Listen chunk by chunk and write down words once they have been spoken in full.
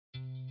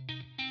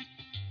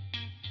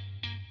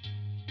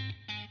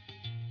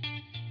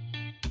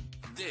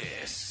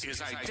This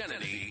is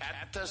Identity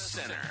at the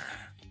Center.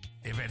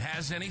 If it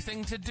has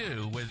anything to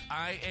do with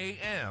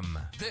IAM,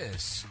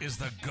 this is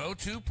the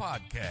go-to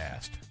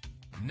podcast.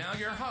 Now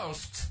your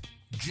hosts,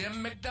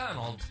 Jim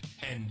McDonald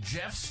and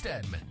Jeff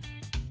Stedman.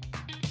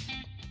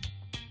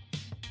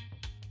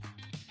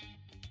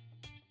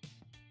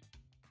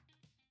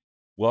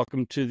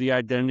 Welcome to the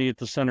Identity at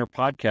the Center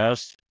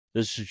podcast.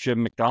 This is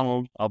Jim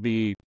McDonald. I'll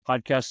be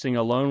podcasting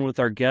alone with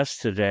our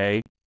guest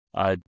today.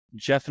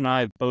 Jeff and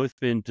I have both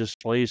been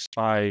displaced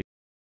by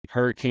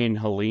Hurricane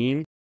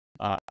Helene.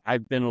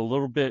 I've been a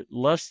little bit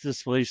less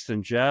displaced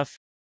than Jeff.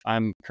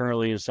 I'm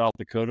currently in South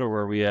Dakota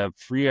where we have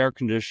free air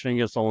conditioning.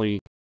 It's only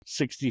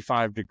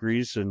 65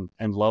 degrees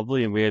and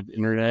lovely, and we have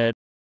internet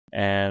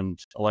and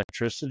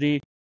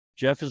electricity.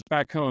 Jeff is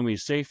back home.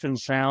 He's safe and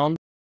sound.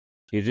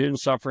 He didn't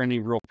suffer any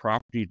real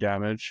property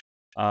damage,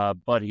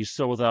 but he's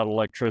still without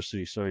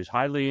electricity. So he's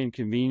highly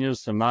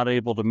inconvenienced and not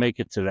able to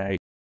make it today.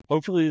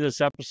 Hopefully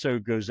this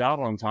episode goes out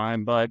on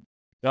time, but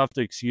you'll have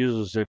to excuse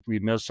us if we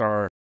miss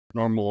our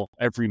normal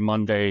every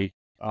Monday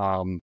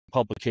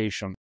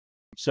publication.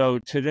 So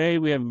today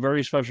we have a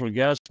very special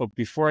guest, but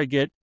before I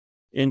get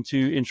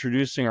into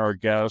introducing our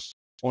guest,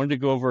 I wanted to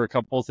go over a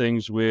couple of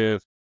things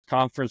with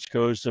conference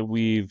codes that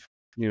we've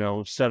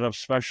set up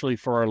specially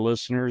for our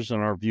listeners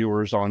and our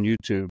viewers on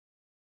YouTube.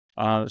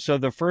 So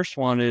the first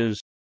one is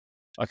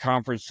a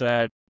conference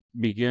that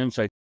begins,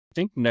 I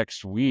think,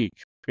 next week,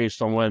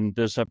 based on when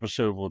this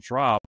episode will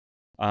drop.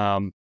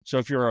 So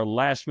if you're a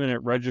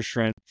last-minute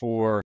registrant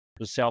for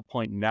the South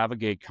Point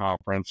Navigate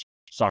Conference,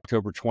 it's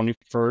October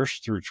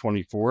 21st through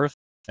 24th,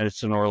 and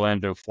it's in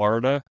Orlando,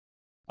 Florida.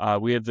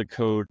 We have the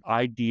code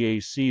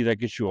IDAC that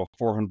gets you a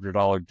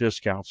 $400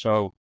 discount.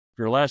 So if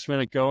you're last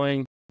minute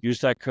going, use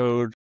that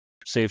code,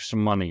 save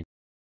some money.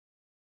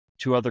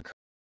 Two other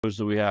codes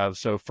that we have.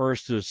 So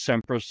first is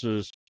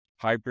Semprus's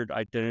Hybrid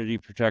Identity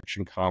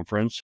Protection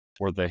Conference,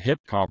 or the HIP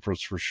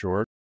conference for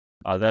short.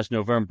 That's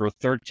November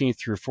 13th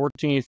through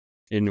 14th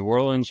in New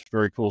Orleans.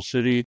 Very cool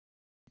city.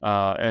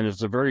 And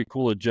it's a very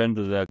cool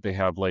agenda that they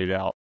have laid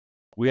out.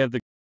 We have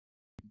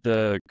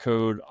the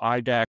code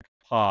IDAC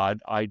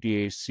POD,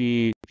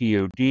 IDAC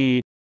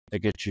POD, that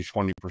gets you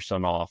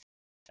 20% off.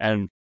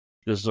 And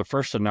this is the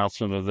first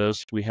announcement of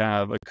this. We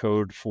have a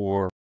code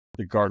for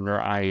the Gartner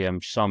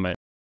IAM Summit.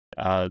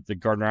 The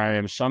Gartner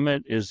IAM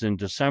Summit is in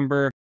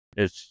December.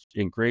 It's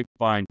in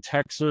Grapevine,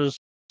 Texas,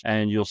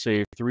 and you'll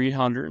save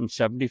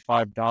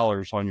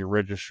 $375 on your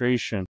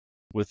registration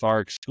with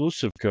our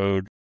exclusive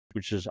code,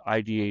 which is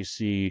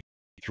IDAC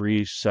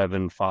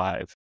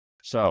 375.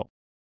 So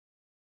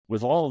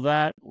with all of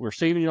that, we're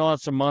saving you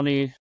lots of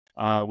money.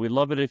 We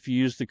love it if you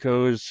use the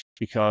codes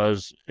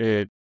because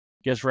it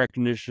gets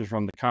recognition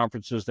from the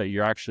conferences that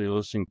you're actually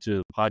listening to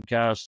the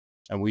podcast,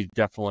 and we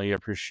definitely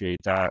appreciate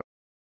that.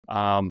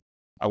 I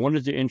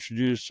wanted to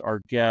introduce our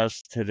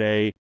guest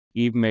today,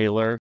 Eve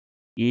Mailer.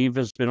 Eve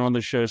has been on the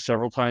show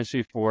several times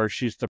before.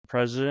 She's the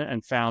president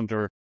and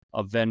founder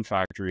of Venn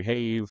Factory. Hey,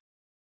 Eve.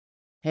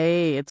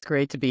 Hey, it's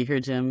great to be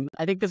here, Jim.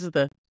 I think this is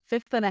the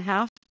 5th and a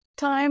half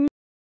time.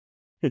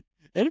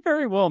 It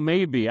very well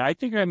may be. I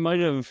think I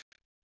might have,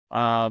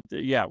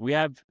 we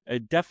have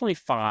definitely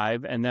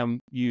 5. And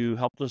then you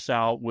helped us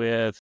out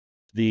with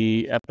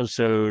the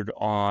episode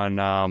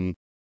on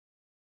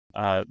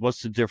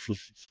what's the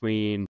difference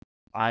between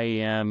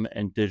IAM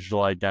and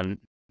digital identity,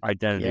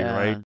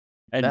 right?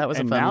 And, that was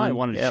a fun now one. I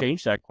want to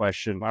change that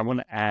question. I want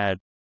to add,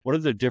 what are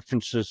the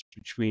differences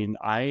between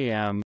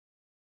IAM,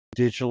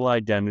 digital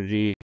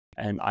identity,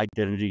 and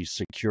identity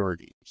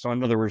security? So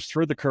in other words,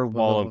 throw the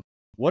curveball of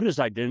what is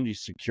identity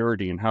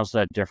security and how's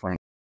that different?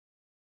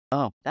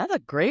 Oh, that's a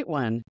great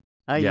one.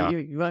 Are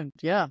you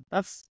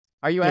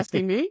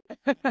asking me?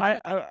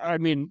 I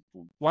mean,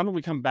 why don't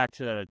we come back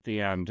to that at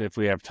the end if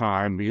we have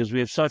time, because we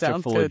have such a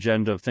full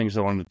agenda of things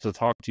I wanted to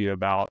talk to you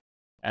about.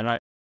 And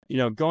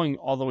going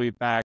all the way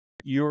back,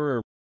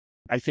 you're,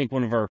 I think,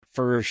 one of our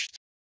first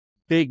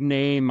big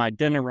name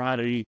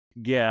identity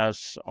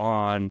guests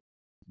on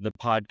the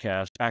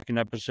podcast back in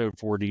episode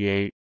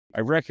 48.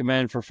 I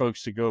recommend for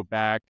folks to go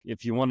back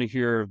if you want to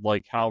hear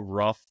like how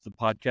rough the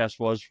podcast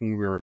was when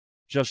we were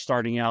just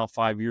starting out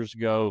 5 years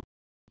ago.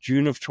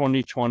 June of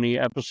 2020,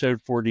 episode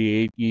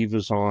 48, Eve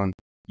is on.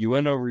 You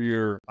went over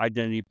your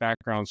identity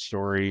background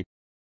story.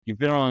 You've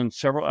been on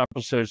several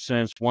episodes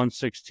since,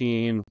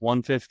 116,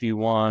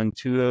 151,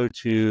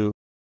 202,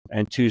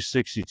 and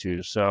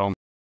 262. So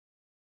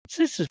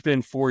since it's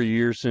been 4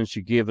 years since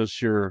you gave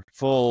us your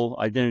full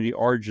identity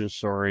origin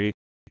story,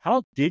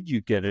 how did you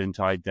get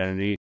into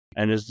identity?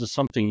 And is this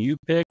something you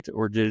picked,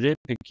 or did it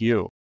pick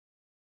you?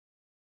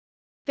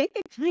 I think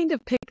it kind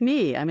of picked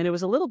me. I mean, it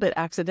was a little bit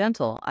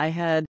accidental. I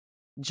had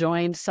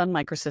joined Sun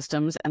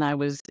Microsystems, and I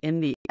was in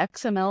the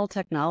XML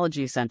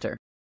Technology Center.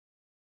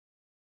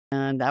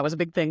 And that was a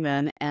big thing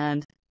then.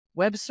 And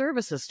web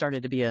services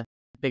started to be a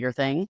bigger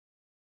thing.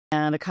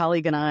 And a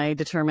colleague and I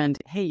determined,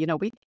 hey,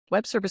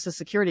 web services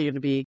security is going to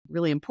be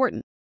really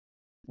important.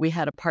 We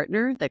had a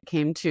partner that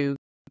came to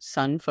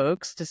Sun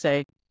folks to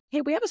say,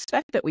 hey, we have a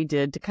spec that we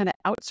did to kind of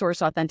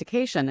outsource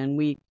authentication, and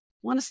we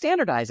want to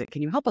standardize it.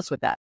 Can you help us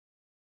with that?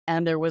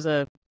 And there was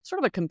a sort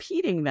of a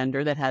competing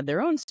vendor that had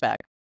their own spec.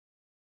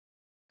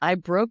 I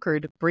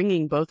brokered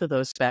bringing both of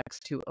those specs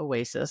to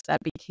Oasis. That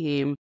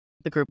became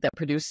the group that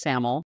produced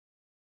SAML,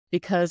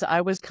 because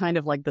I was kind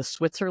of like the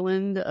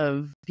Switzerland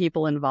of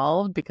people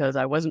involved, because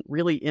I wasn't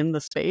really in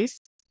the space,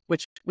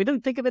 which we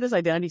didn't think of it as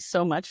identity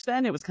so much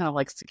then. It was kind of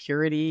like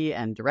security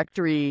and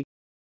directory.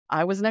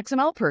 I was an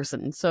XML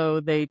person,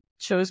 so they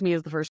chose me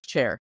as the first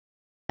chair.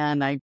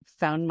 And I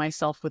found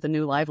myself with a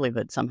new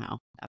livelihood somehow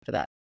after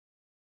that.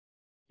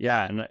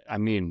 Yeah, and I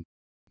mean,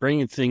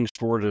 bringing things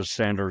forward as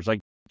standards, I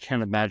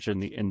can't imagine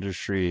the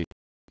industry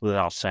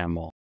without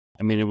SAML.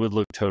 I mean, it would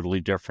look totally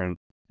different.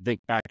 I think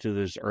back to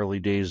those early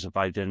days of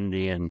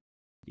identity, and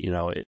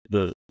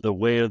the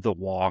way of the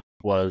walk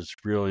was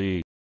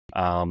really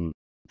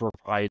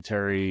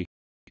proprietary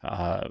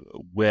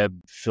web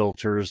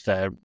filters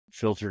that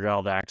filtered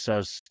out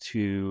access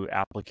to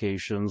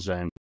applications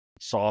and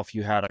saw if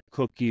you had a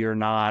cookie or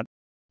not,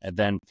 and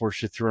then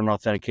pushed it through an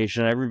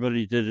authentication.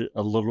 Everybody did it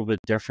a little bit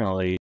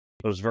differently.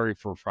 It was very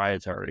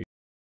proprietary.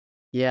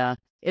 Yeah.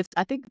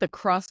 I think the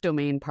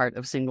cross-domain part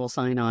of single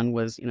sign-on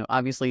was,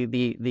 obviously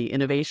the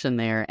innovation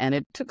there, and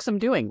it took some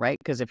doing, right?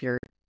 Because if you're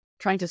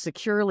trying to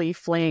securely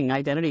fling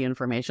identity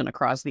information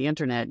across the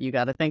internet, you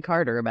got to think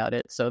harder about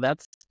it. So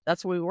that's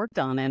what we worked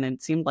on, and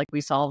it seemed like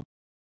we solved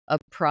a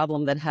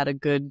problem that had a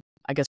good,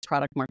 I guess,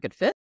 product market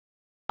fit.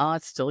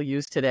 It's still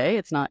used today.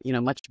 It's not,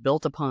 much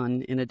built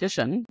upon in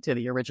addition to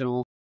the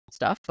original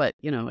stuff, but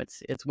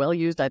it's well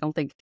used. I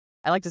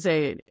like to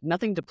say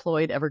nothing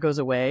deployed ever goes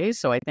away.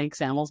 So I think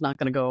SAML's not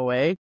going to go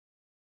away.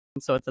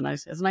 So it's a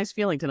nice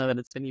feeling to know that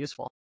it's been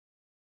useful.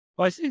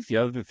 Well, I think the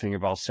other thing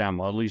about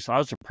SAML, at least I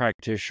was a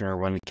practitioner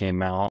when it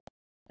came out,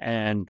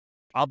 and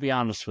I'll be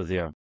honest with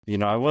you,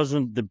 I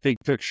wasn't the big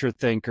picture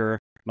thinker.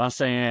 I'm not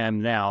saying I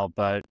am now,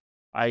 but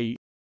I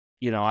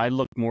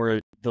looked more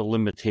at the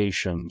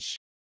limitations,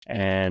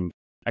 and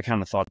I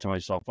kind of thought to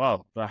myself,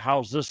 well,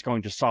 how's this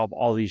going to solve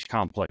all these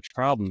complex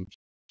problems?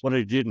 What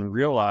I didn't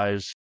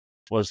realize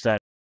was that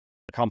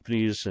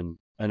companies and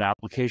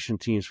application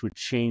teams would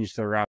change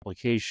their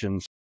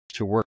applications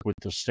to work with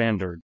the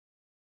standard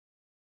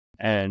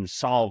and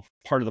solve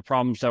part of the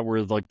problems that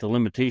were like the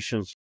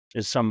limitations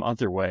is some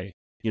other way.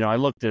 I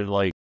looked at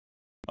like,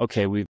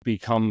 okay, we've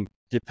become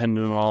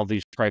dependent on all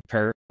these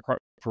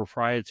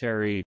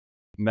proprietary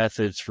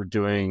methods for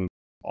doing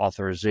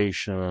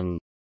authorization and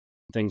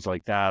things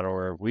like that,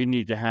 or we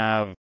need to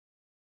have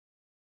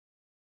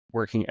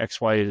working X,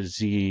 Y, to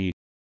Z,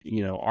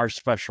 our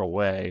special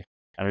way.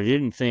 And I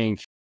didn't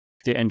think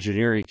the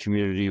engineering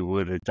community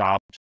would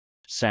adopt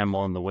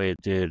SAML in the way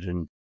it did,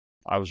 and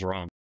I was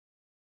wrong.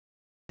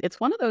 It's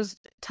one of those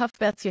tough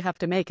bets you have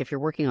to make if you're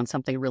working on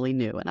something really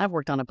new. And I've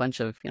worked on a bunch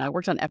of, I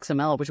worked on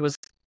XML, which was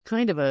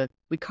kind of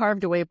we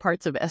carved away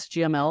parts of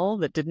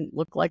SGML that didn't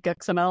look like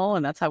XML,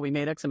 and that's how we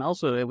made XML,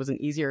 so it was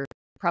an easier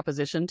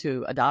proposition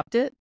to adopt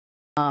it.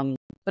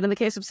 But in the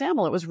case of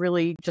SAML, it was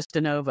really just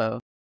de novo.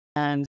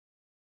 And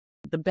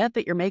the bet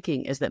that you're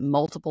making is that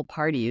multiple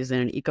parties in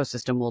an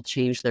ecosystem will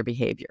change their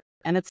behavior.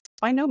 And it's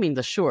by no means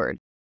assured.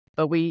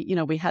 But we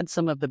had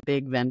some of the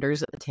big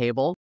vendors at the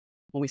table.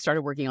 When we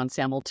started working on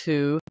SAML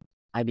 2,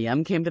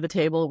 IBM came to the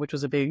table, which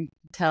was a big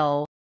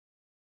tell.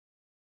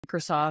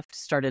 Microsoft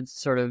started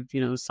sort of,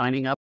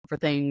 signing up for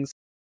things.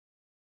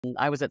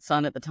 I was at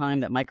Sun at the time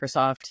that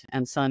Microsoft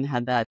and Sun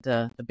had that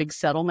the big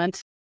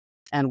settlement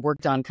and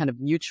worked on kind of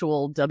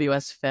mutual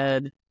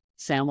WS-fed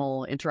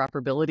SAML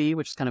interoperability,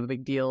 which is kind of a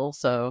big deal.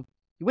 So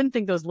you wouldn't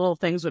think those little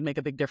things would make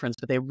a big difference,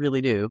 but they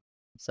really do.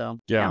 So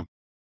yeah,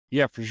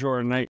 for sure.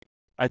 And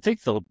I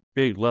think the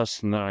big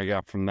lesson that I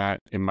got from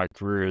that in my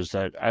career is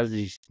that as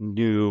these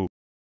new,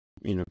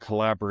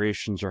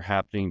 collaborations are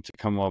happening to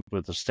come up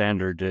with a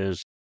standard,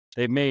 is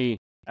they may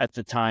at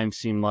the time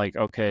seem like,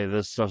 okay,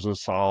 this doesn't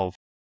solve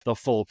the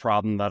full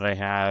problem that I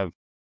have.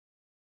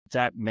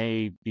 That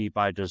may be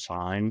by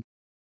design,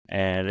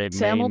 and it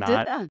SAML may not.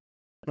 did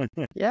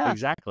that. Yeah.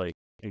 Exactly.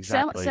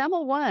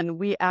 SAML 1,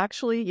 we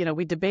actually,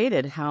 we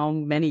debated how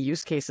many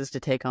use cases to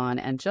take on,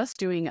 and just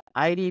doing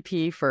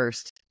IDP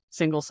first,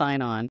 single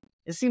sign-on,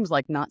 it seems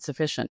like not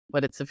sufficient.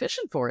 What it's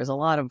sufficient for is a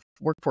lot of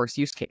workforce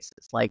use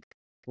cases, like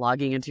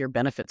logging into your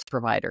benefits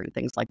provider and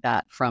things like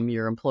that from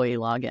your employee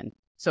login.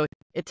 So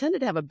it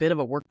tended to have a bit of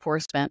a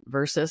workforce bent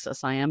versus a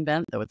SIAM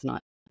bent, though it's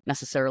not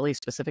necessarily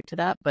specific to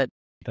that, but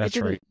it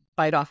didn't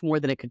bite off more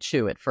than it could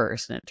chew at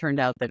first. And it turned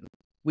out that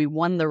we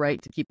won the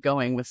right to keep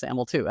going with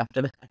SAML 2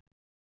 after that.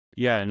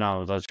 Yeah,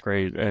 no, that's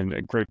great. And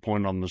a great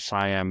point on the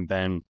SIAM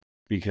bend,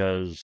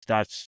 because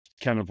that's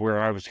kind of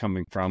where I was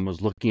coming from,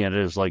 was looking at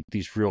it as like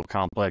these real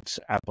complex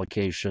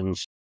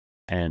applications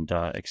and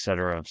et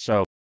cetera.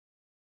 So,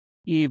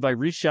 Eve, I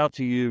reached out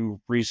to you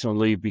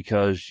recently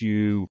because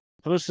you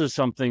posted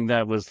something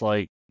that was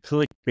like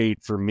clickbait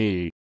for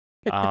me.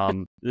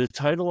 The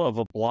title of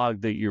a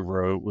blog that you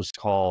wrote was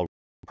called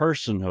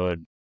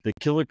Personhood, the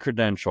Killer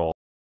Credential.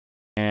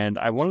 And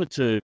I wanted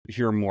to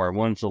hear more. I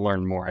wanted to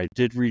learn more. I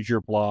did read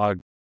your blog.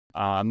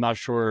 I'm not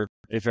sure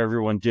if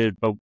everyone did,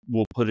 but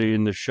we'll put it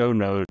in the show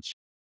notes.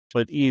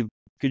 But Eve,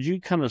 Could you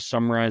kind of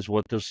summarize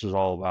what this is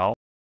all about?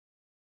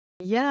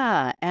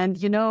 Yeah. And,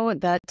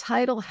 that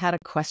title had a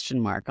question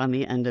mark on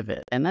the end of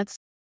it. And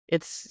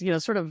it's,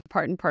 sort of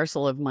part and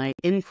parcel of my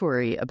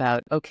inquiry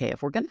about, okay,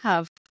 if we're going to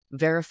have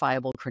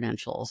verifiable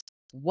credentials,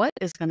 what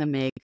is going to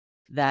make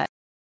that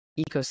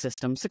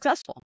ecosystem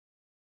successful?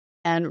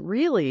 And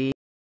really,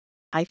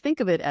 I think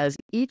of it as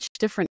each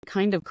different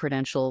kind of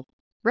credential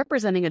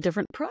representing a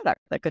different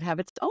product that could have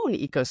its own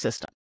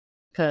ecosystem.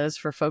 Because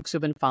for folks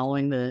who've been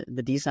following the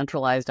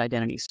decentralized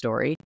identity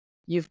story,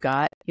 you've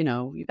got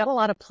a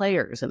lot of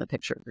players in the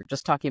picture. We're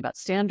just talking about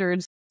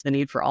standards, the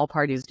need for all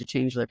parties to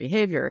change their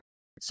behavior.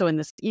 So in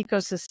this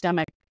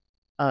ecosystemic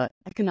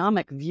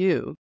economic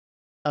view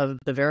of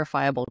the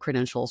verifiable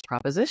credentials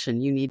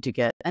proposition, you need to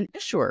get an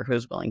issuer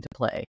who's willing to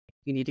play.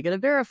 You need to get a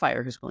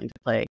verifier who's willing to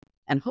play.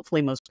 And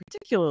hopefully, most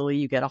particularly,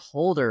 you get a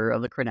holder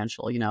of the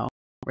credential.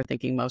 We're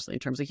thinking mostly in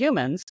terms of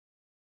humans,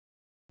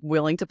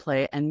 willing to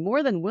play, and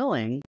more than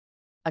willing,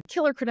 a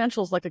killer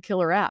credential is like a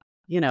killer app.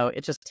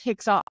 It just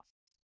takes off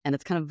and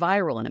it's kind of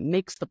viral and it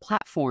makes the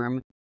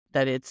platform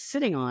that it's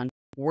sitting on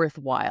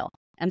worthwhile.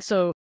 And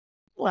so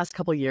the last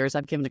couple of years,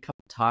 I've given a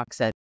couple of talks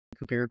at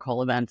Cooper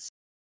Call events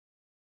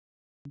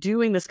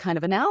doing this kind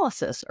of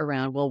analysis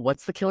around, well,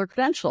 what's the killer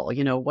credential?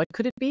 What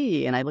could it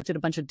be? And I looked at a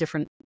bunch of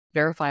different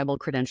verifiable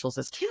credentials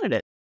as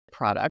candidate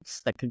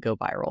products that could go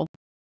viral.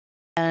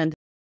 And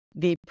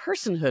the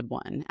personhood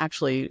one,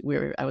 actually,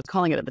 I was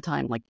calling it at the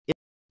time, like,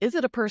 is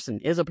it a person?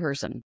 Is a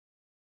person?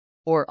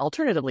 Or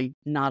alternatively,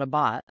 not a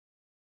bot.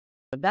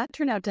 But that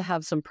turned out to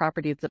have some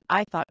properties that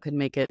I thought could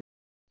make it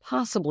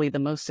possibly the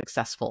most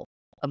successful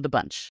of the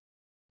bunch.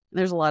 And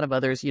there's a lot of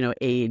others,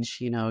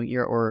 age,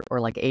 or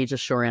like age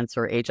assurance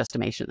or age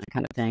estimation, that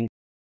kind of thing.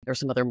 There are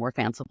some other more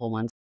fanciful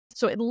ones.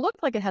 So it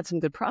looked like it had some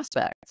good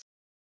prospects.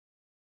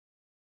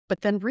 But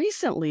then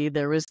recently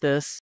there was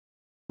this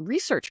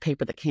research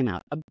paper that came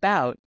out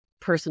about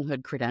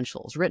personhood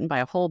credentials written by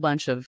a whole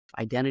bunch of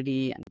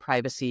identity and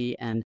privacy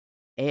and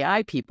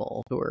AI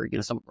people who are,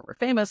 some of them were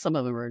famous, some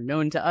of them were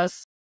known to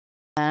us.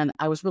 And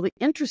I was really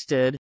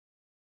interested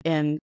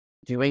in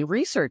doing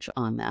research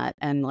on that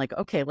and like,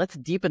 okay, let's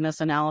deepen this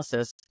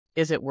analysis.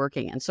 Is it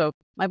working? And so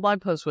my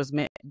blog post was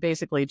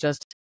basically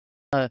just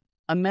a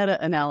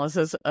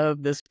meta-analysis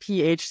of this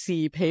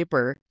PHC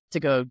paper to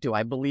go, do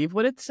I believe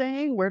what it's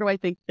saying? Where do I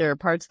think there are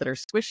parts that are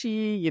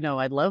squishy?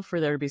 I'd love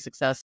for there to be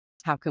success.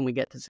 How can we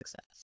get to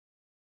success?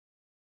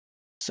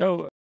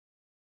 So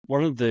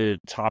one of the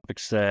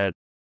topics that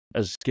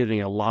is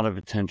getting a lot of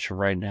attention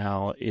right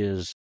now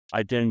is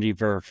identity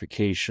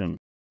verification.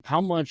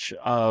 How much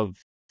of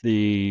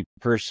the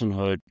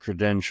personhood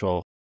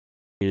credential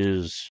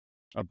is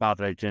about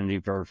identity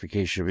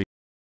verification?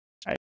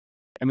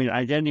 I mean,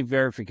 identity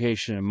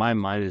verification in my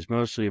mind is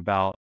mostly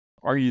about,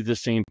 are you the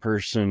same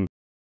person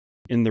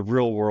in the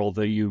real world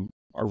that you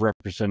are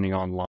representing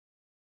online?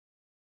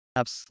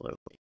 Absolutely.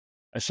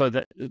 So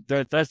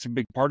that's a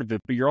big part of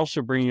it. But you're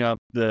also bringing up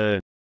the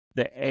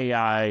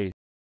AI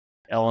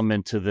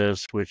element to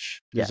this, which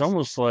is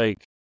almost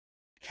like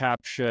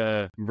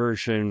CAPTCHA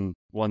version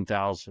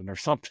 1000 or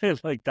something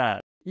like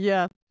that.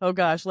 Yeah. Oh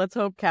gosh, let's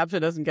hope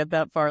CAPTCHA doesn't get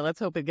that far. Let's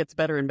hope it gets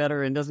better and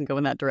better and doesn't go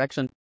in that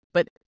direction.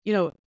 But,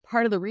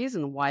 part of the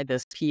reason why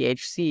this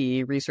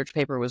PHC research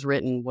paper was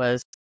written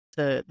was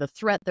the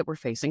threat that we're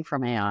facing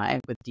from AI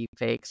with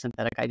deepfake,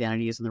 synthetic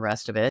identities, and the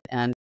rest of it.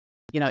 And,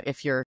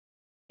 if you're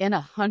in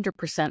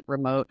 100%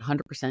 remote,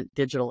 100%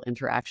 digital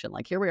interaction,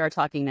 like here we are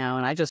talking now,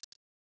 and I just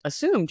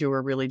assumed you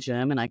were really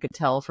Jim, and I could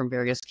tell from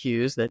various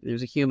cues that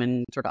there's a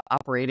human sort of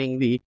operating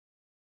the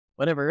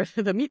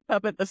meat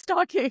puppet that's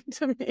talking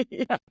to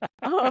me.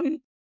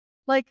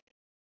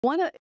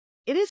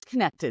 It is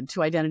connected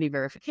to identity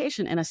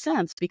verification in a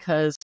sense,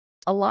 because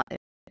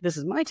this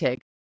is my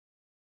take,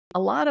 a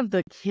lot of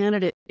the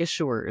candidate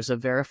issuers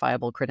of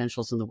verifiable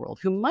credentials in the world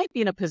who might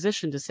be in a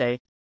position to say,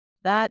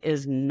 that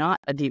is not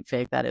a deep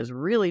fake, that is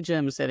really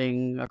Jim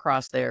sitting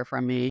across there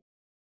from me.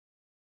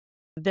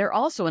 They're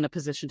also in a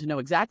position to know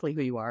exactly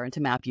who you are and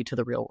to map you to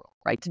the real world,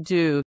 right? To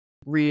do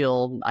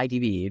real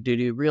IDV, to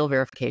do real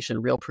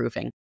verification, real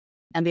proofing.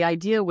 And the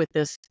idea with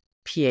this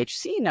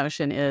PHC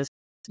notion is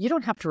you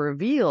don't have to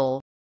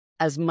reveal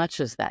as much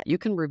as that. You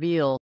can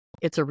reveal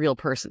it's a real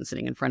person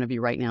sitting in front of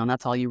you right now, and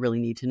that's all you really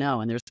need to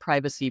know. And there's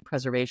privacy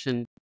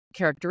preservation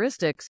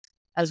characteristics,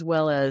 as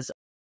well as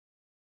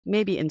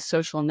maybe in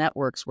social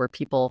networks where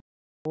people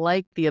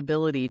like the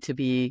ability to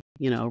be,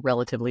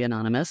 relatively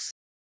anonymous,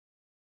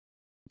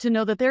 to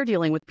know that they're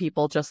dealing with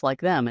people just like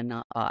them and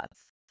not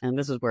bots. And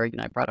this is where,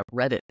 I brought up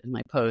Reddit in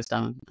my post.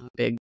 I'm a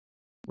big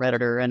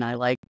Redditor, and I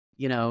like,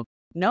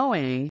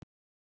 knowing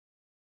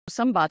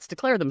some bots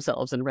declare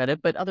themselves in Reddit,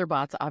 but other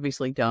bots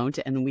obviously don't,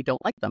 and we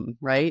don't like them,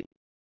 right?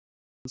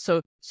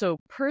 So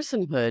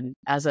personhood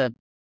as a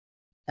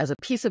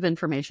piece of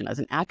information, as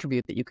an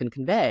attribute that you can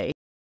convey,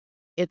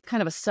 it's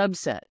kind of a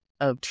subset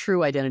of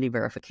true identity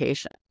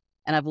verification.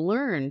 And I've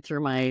learned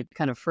through my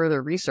kind of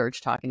further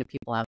research, talking to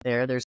people out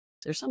there, there's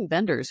some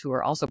vendors who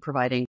are also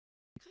providing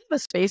kind of a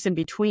space in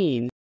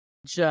between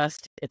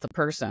just it's a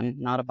person,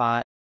 not a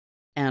bot,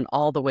 and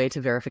all the way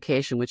to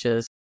verification, which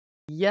is,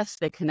 yes,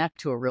 they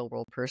connect to a real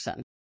world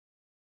person,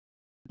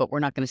 but we're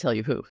not going to tell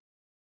you who.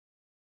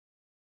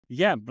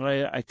 Yeah,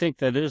 but I think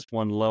that is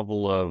one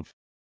level of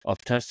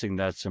testing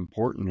that's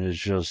important, is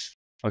just,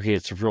 okay,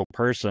 it's a real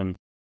person.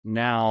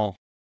 Now,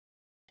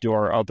 do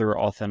our other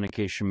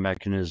authentication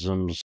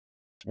mechanisms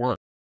work?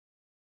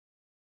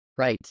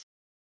 Right.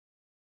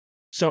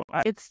 So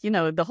it's,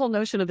 the whole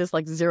notion of this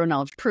like zero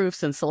knowledge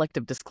proofs and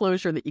selective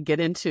disclosure that you get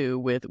into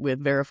with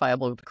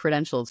verifiable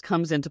credentials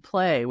comes into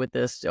play with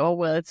this. Oh,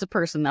 well, it's a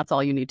person. That's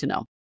all you need to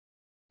know.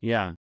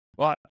 Yeah.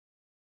 Well,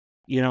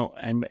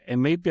 and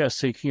maybe I was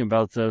thinking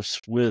about this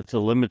with the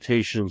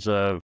limitations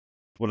of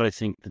what I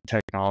think the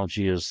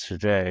technology is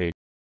today,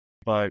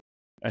 but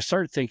I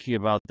started thinking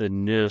about the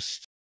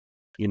NIST,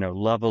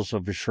 levels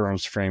of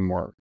assurance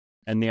framework,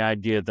 and the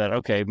idea that,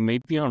 okay,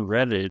 maybe on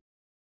Reddit,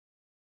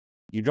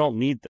 you don't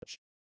need this.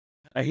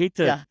 I hate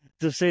to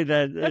say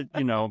that,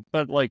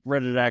 but like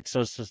Reddit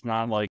access is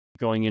not like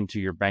going into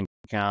your bank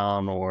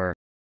account or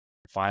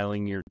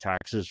filing your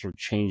taxes or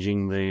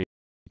changing the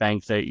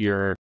bank that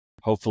your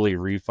hopefully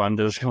refund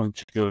is going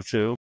to go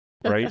to,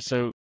 right?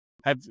 So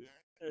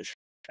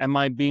am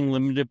I being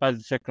limited by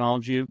the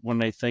technology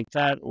when I think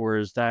that, or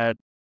is that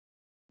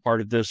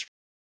part of this,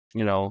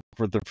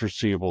 for the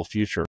foreseeable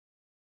future?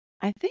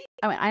 I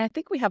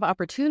think we have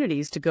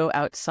opportunities to go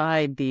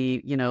outside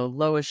the,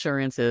 low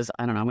assurances.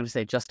 I don't know, I'm going to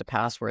say just a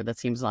password. That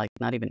seems like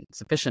not even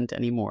sufficient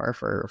anymore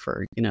for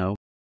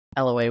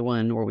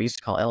LOA1, or we used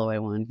to call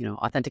LOA1,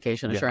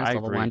 authentication assurance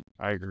level 1.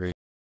 I agree.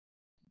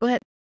 But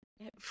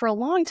for a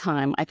long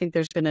time, I think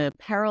there's been a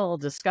parallel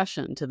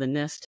discussion to the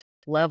NIST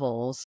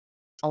levels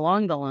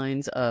along the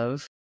lines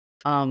of,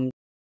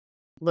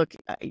 look,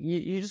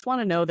 you just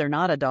want to know they're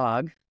not a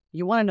dog.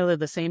 You want to know they're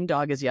the same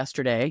dog as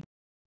yesterday.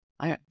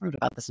 I wrote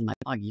about this in my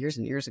blog years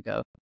and years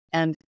ago.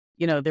 And,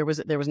 there was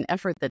an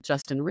effort that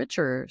Justin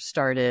Richer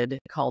started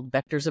called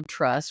Vectors of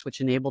Trust, which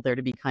enabled there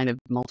to be kind of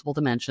multiple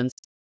dimensions.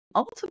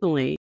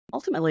 Ultimately,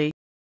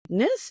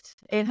 NIST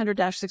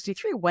 800-63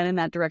 went in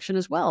that direction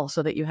as well,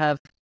 so that you have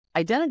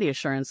identity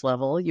assurance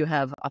level, you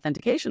have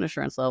authentication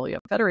assurance level, you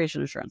have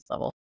federation assurance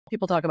level.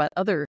 People talk about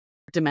other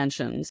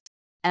dimensions.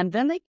 And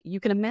then you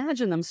can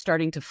imagine them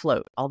starting to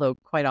float, although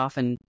quite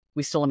often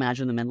we still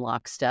imagine them in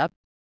lockstep.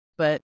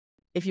 But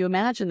if you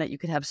imagine that you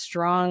could have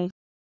strong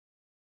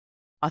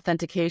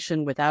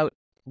authentication without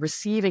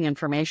receiving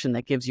information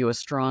that gives you a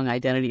strong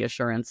identity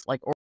assurance,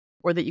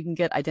 or that you can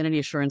get identity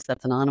assurance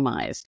that's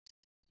anonymized,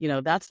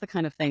 that's the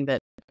kind of thing that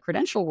the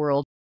credential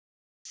world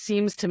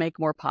seems to make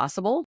more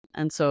possible.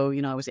 And so,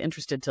 I was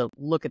interested to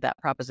look at that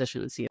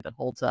proposition and see if it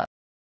holds up.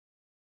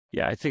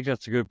 Yeah, I think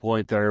that's a good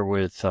point there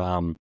with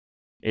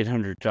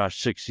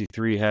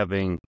 800-63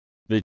 having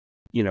the,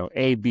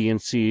 A, B,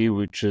 and C,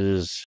 which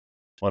is,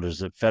 what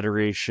is it,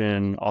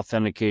 federation,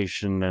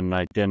 authentication, and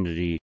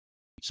identity.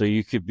 So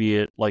you could be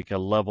at like a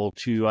level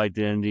 2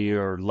 identity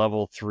or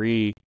level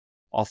 3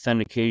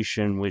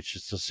 authentication, which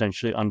is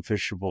essentially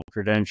unphishable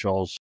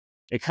credentials.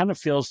 It kind of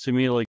feels to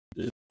me like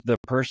the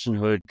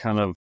personhood kind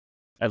of,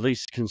 at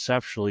least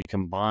conceptually,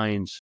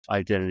 combines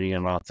identity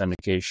and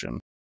authentication.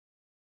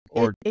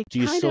 Or do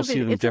you still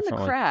see them differently? It's in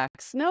the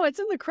cracks. No, it's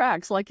in the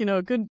cracks, like,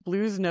 a good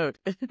blues note.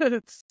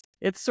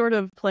 It's sort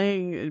of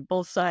playing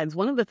both sides.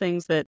 One of the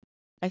things that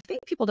I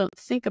think people don't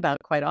think about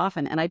quite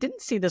often, and I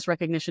didn't see this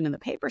recognition in the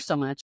paper so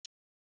much,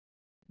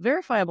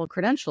 verifiable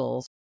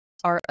credentials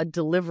are a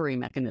delivery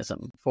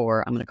mechanism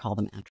for, I'm going to call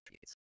them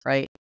attributes,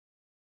 right?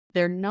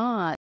 They're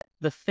not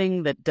the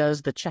thing that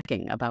does the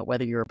checking about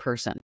whether you're a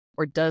person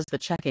or does the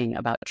checking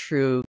about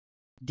true,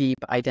 deep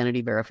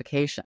identity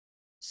verification.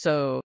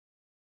 So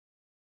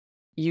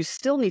you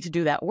still need to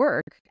do that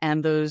work.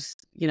 And those,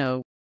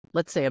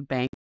 let's say a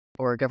bank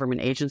or a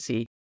government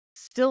agency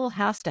still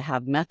has to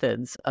have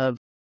methods of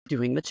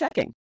doing the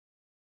checking,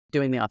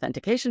 doing the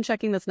authentication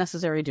checking that's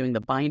necessary, doing the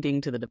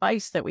binding to the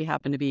device that we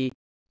happen to be,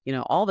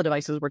 all the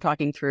devices we're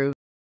talking through,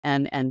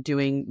 and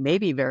doing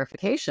maybe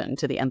verification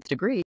to the nth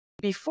degree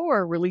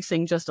before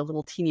releasing just a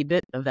little teeny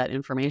bit of that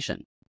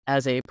information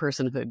as a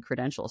personhood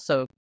credential.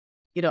 So,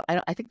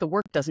 I think the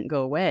work doesn't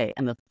go away,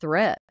 and the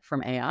threat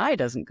from AI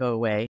doesn't go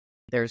away.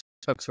 There's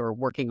folks who are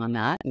working on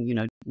that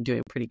and, doing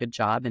a pretty good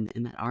job in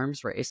that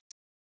arms race.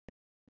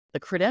 The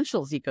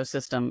credentials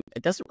ecosystem,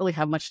 it doesn't really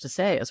have much to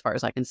say, as far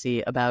as I can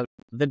see, about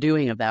the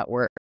doing of that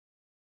work.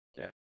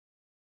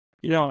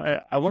 Yeah.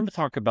 I want to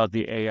talk about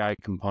the AI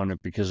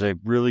component because I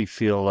really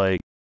feel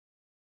like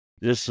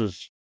this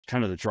is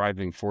kind of the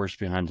driving force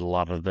behind a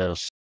lot of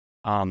this.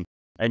 And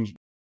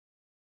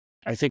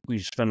I think we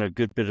spent a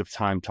good bit of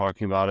time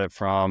talking about it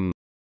from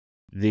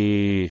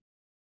the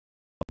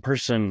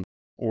person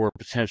or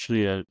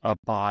potentially a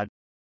bot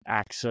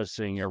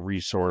accessing a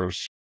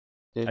resource.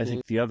 Mm-hmm. I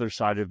think the other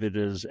side of it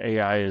is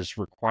AI is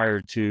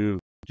required to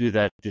do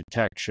that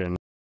detection.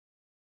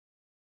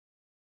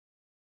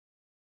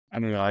 I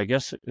don't know. I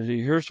guess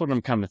here's what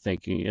I'm kind of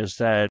thinking is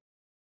that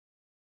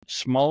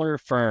smaller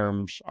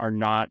firms are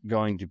not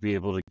going to be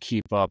able to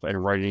keep up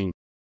and writing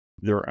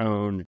their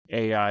own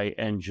AI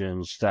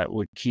engines that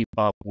would keep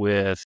up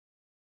with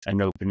an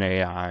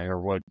OpenAI or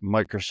what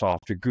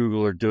Microsoft or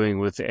Google are doing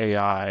with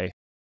AI.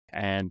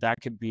 And that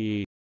could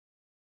be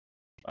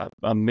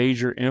a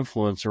major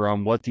influence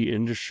around what the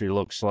industry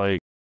looks like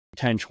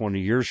 10, 20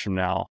 years from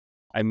now.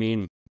 I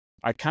mean,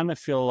 I kind of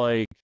feel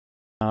like,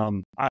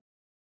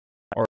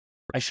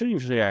 I shouldn't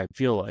even say I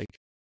feel like,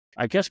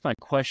 I guess my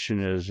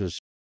question is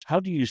how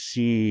do you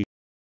see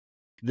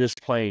this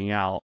playing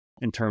out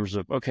in terms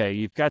of, okay,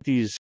 you've got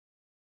these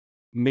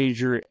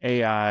major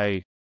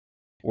AI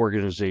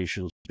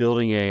organizations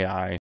building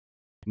AI.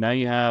 Now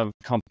you have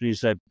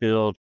companies that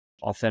build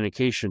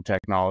authentication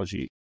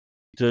technology.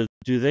 Do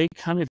they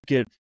kind of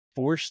get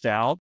forced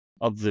out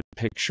of the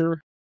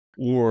picture,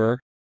 or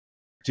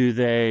do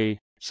they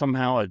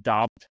somehow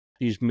adopt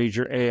these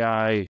major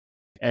AI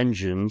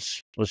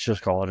engines, let's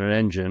just call it an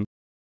engine,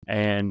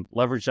 and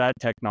leverage that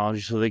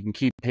technology so they can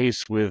keep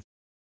pace with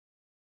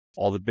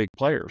all the big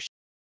players?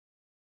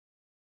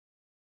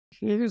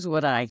 Here's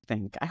what I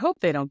think. I hope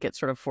they don't get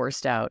sort of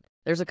forced out.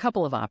 There's a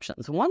couple of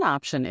options. One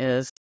option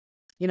is,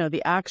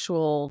 the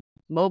actual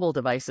mobile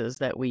devices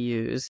that we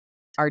use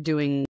are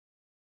doing,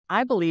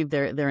 I believe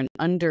they're an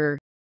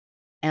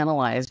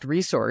under-analyzed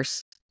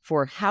resource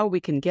for how we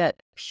can get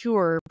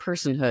pure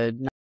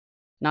personhood,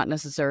 not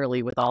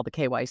necessarily with all the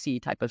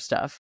KYC type of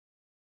stuff,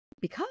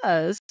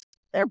 because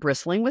they're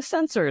bristling with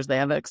sensors. They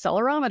have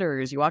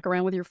accelerometers. You walk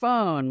around with your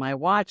phone. My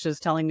watch is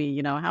telling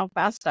me, how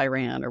fast I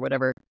ran or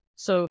whatever.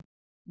 So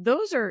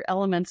those are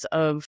elements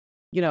of,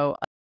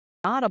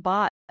 not a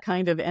bot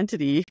kind of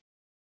entity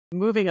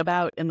moving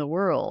about in the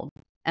world.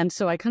 And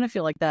so I kind of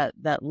feel like that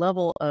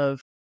level of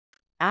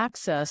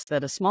access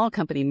that a small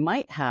company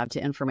might have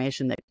to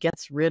information that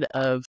gets rid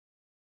of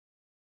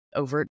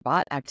overt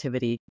bot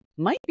activity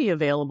might be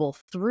available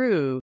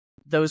through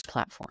those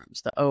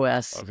platforms, the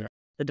OS, Okay.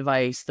 the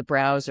device, the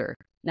browser.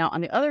 Now,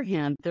 on the other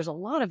hand, there's a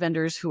lot of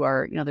vendors who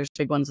are, there's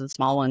big ones and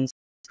small ones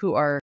who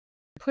are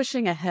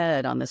pushing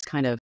ahead on this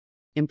kind of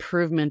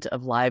improvement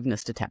of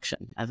liveness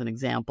detection as an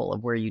example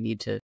of where you need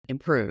to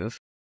improve.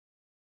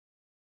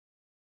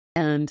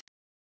 And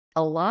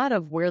a lot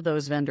of where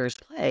those vendors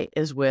play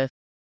is with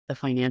the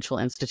financial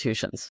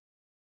institutions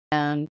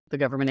and the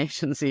government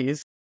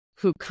agencies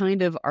who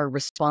kind of are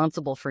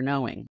responsible for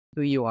knowing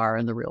who you are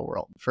in the real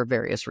world for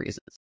various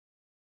reasons.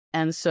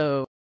 And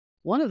so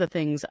one of the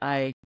things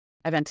I've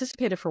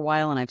anticipated for a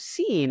while, and I've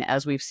seen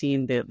as we've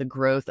seen the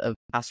growth of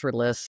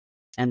passwordless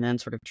and then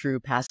sort of true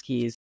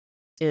passkeys,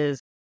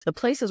 is the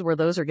places where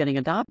those are getting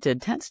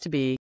adopted tends to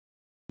be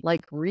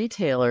like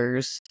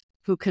retailers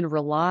who can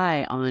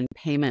rely on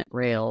payment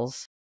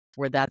rails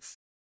where that's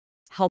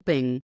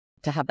helping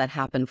to have that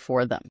happen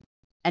for them.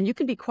 And you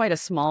can be quite a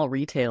small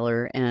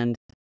retailer and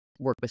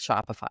work with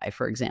Shopify,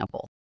 for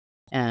example.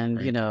 And,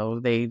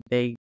 Right.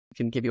 they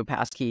can give you a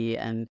passkey.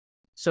 And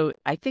so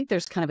I think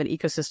there's kind of an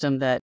ecosystem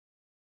that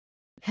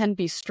can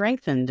be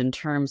strengthened in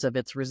terms of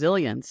its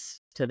resilience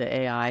to the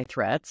AI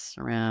threats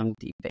around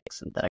deepfakes,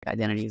 synthetic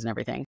identities, and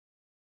everything.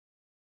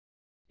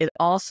 It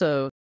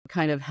also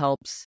kind of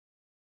helps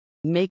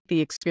make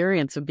the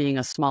experience of being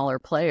a smaller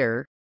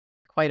player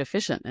quite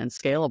efficient and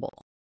scalable.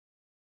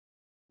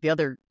 The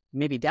other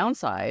maybe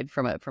downside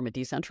from a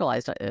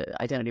decentralized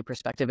identity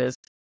perspective is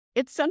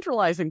it's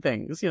centralizing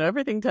things.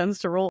 Everything tends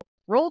to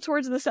roll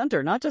towards the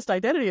center, not just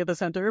identity at the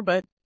center,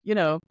 but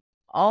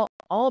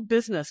all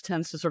business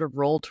tends to sort of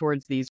roll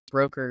towards these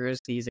brokers,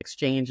 these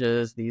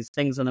exchanges, these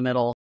things in the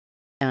middle,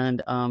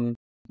 and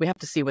we have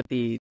to see what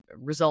the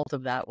result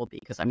of that will be.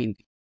 Because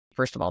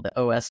first of all, the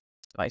OS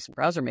device and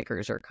browser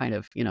makers are kind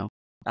of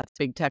that's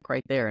big tech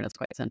right there, and it's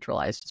quite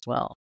centralized as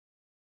well.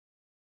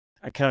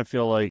 I kind of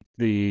feel like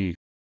the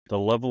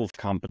level of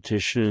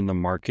competition in the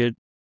market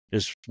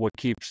is what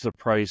keeps the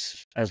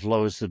price as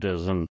low as it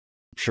is. And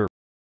I'm sure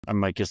I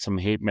might get some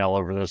hate mail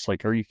over this.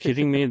 Like, are you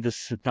kidding me?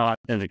 This is not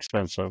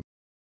inexpensive.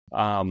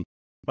 But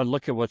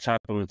look at what's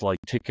happened with like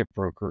ticket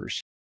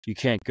brokers. You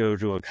can't go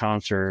to a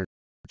concert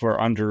for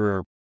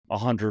under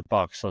 $100,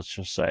 let's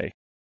just say.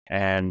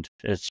 And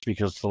it's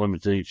because of the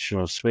limitation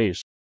of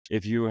space.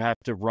 If you have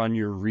to run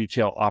your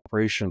retail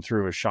operation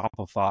through a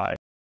Shopify,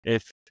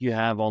 if you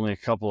have only a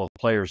couple of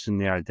players in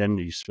the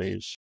identity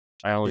space,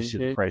 I only see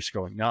the price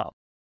going up.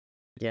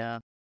 Yeah,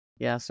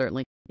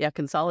 certainly. Yeah,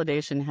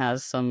 consolidation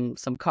has some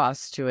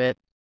costs to it.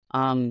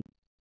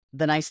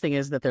 The nice thing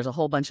is that there's a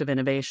whole bunch of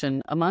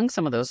innovation among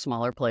some of those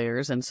smaller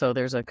players, and so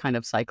there's a kind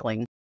of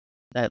cycling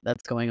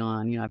that's going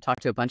on. I've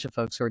talked to a bunch of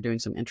folks who are doing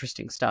some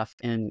interesting stuff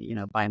in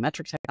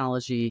biometric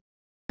technology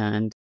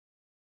and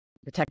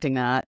detecting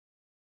that,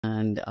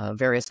 and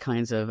various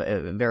kinds of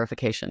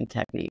verification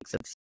techniques.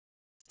 It's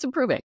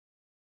improving.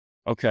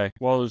 Okay,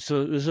 well,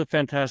 so this is a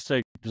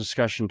fantastic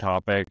discussion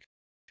topic.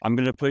 I'm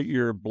going to put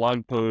your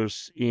blog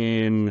posts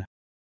in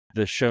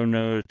the show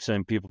notes,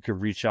 and people can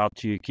reach out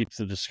to you, keep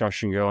the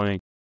discussion going.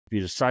 If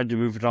you decide to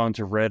move it on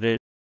to Reddit,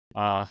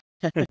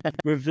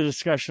 move the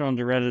discussion on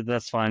to Reddit,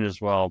 that's fine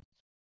as well.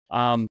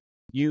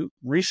 You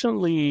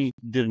recently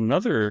did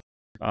another,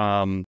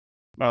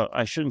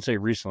 I shouldn't say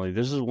recently.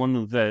 This is one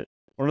of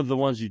the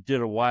ones you did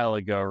a while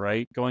ago,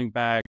 right? Going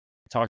back,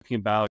 talking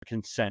about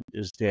consent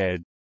is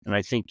dead. And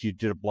I think you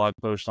did a blog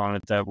post on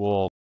it that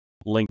we'll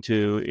link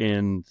to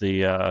in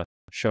the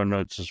show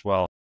notes as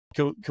well.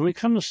 Can we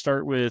kind of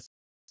start with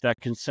that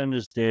consent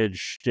is dead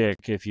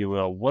shtick, if you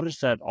will? What is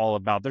that all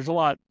about? There's a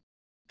lot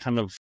kind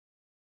of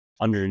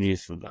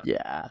underneath of that.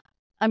 Yeah.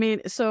 I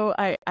mean, so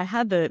I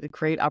had the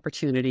great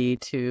opportunity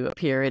to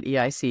appear at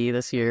EIC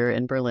this year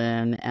in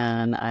Berlin,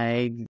 and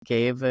I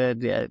gave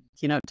a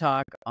keynote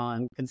talk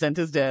on consent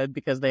is dead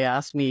because they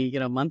asked me,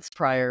 months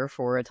prior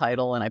for a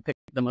title, and I picked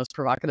the most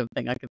provocative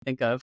thing I could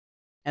think of.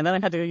 And then I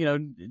had to,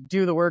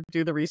 do the work,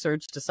 do the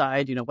research,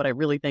 decide, what I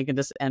really think,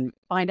 and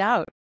find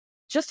out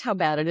just how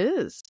bad it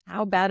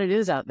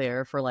is out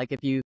there for like, if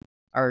you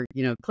are,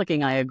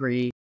 clicking I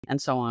agree and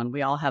so on.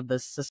 We all have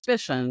this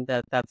suspicion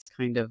that that's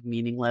kind of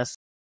meaningless.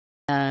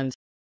 And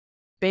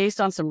based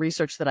on some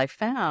research that I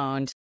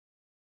found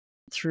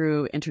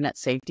through Internet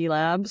Safety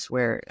Labs,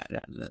 where,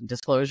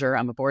 disclosure,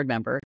 I'm a board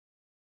member,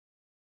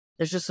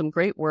 there's just some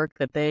great work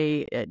that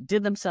they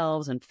did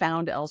themselves and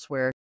found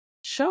elsewhere,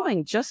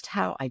 showing just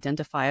how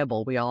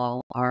identifiable we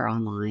all are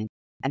online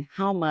and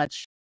how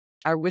much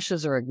our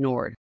wishes are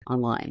ignored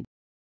online.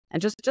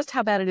 And just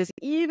how bad it is,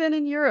 even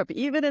in Europe,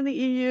 even in the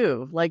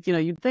EU. Like,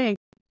 you'd think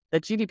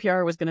that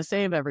GDPR was going to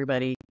save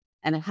everybody,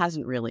 and it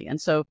hasn't really.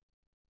 And so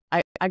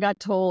I got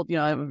told,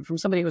 from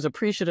somebody who was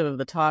appreciative of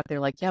the talk, they're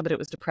like, yeah, but it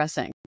was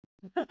depressing.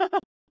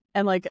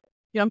 And like,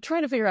 I'm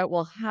trying to figure out,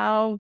 well,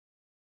 how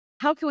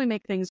can we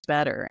make things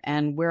better?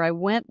 And where I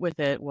went with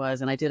it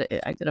was, and I did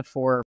a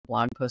 4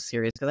 blog post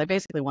series because I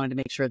basically wanted to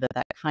make sure that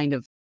kind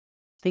of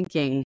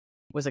thinking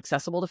was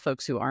accessible to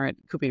folks who aren't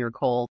Cooping or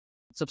Cole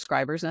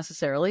subscribers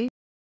necessarily.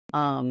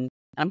 And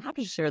I'm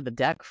happy to share the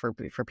deck for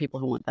people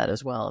who want that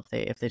as well,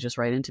 if they just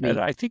write into me. And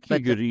I think you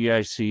go to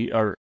EIC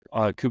or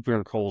Cooping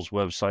or Cole's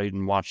website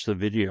and watch the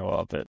video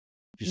of it.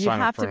 If you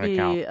sign up for an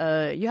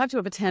account. You have to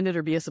have attended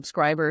or be a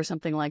subscriber or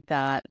something like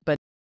that. But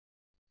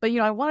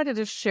I wanted to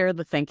just share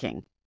the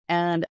thinking,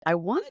 and I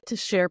wanted to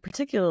share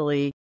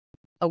particularly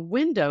a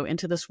window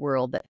into this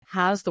world that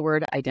has the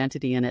word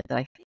identity in it that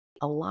I think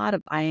a lot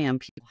of IAM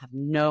people have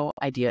no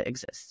idea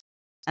exists,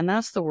 and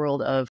that's the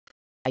world of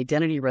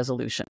identity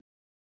resolution,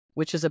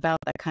 which is about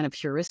that kind of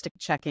heuristic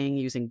checking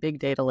using big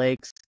data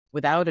lakes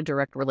without a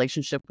direct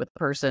relationship with the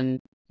person,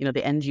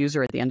 the end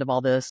user at the end of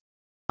all this.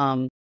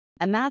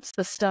 And that's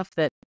the stuff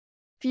that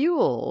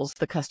fuels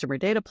the customer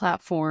data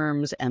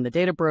platforms and the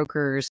data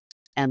brokers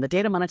and the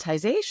data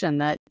monetization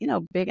that,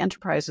 big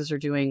enterprises are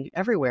doing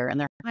everywhere. And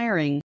they're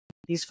hiring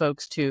these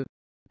folks to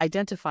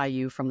identify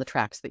you from the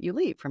tracks that you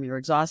leave, from your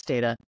exhaust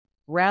data,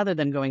 rather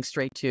than going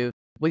straight to,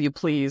 will you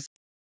please,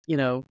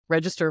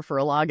 register for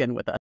a login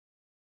with us?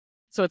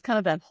 So it's kind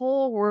of that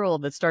whole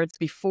world that starts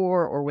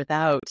before or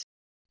without,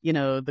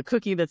 the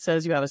cookie that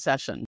says you have a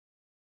session,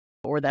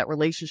 or that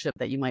relationship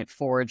that you might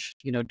forge,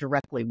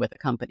 directly with a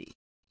company.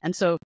 And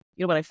so,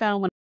 what I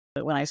found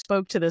when I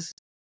spoke to this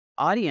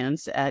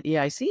audience at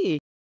EIC,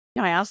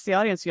 I asked the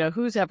audience,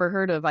 who's ever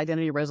heard of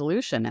identity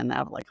resolution? And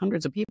out of like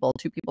hundreds of people,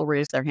 2 people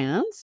raised their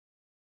hands.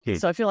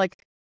 So I feel like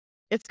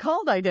it's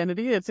called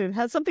identity. It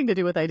has something to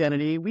do with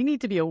identity. We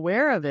need to be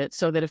aware of it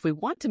so that if we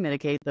want to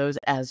mitigate those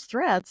as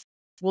threats,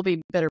 we'll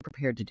be better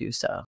prepared to do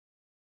so.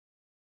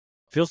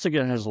 Feels like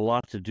it has a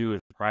lot to do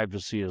with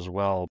privacy as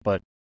well.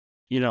 But,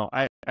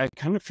 I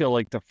kind of feel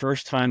like the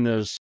first time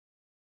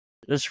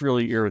this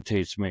really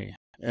irritates me.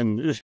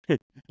 And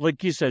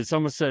like you said,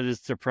 someone said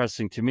it's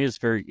depressing. To me, it's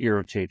very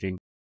irritating.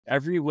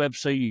 Every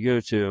website you go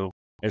to,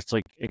 it's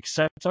like,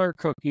 accept our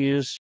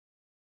cookies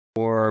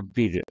or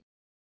beat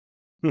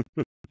it.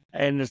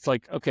 And it's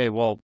like, okay,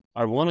 well,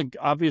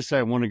 obviously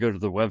I want to go to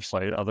the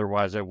website.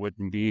 Otherwise I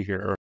wouldn't be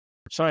here.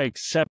 So I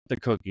accept the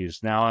cookies.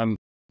 Now I'm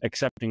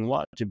accepting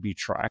what? To be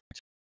tracked.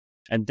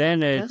 And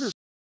then it's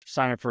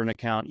sign up for an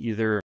account,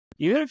 even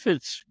if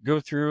it's go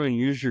through and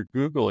use your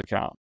Google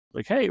account.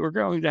 Like, hey, we're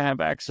going to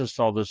have access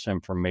to all this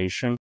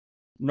information.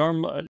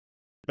 But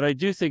I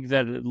do think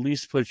that it at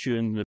least puts you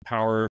in the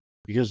power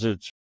because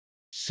it's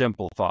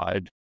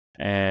simplified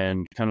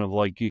and kind of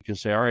like you can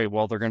say, all right,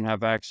 well, they're going to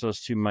have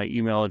access to my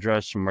email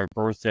address and my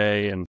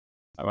birthday. And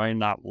I might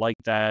not like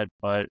that,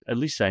 but at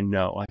least I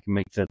know I can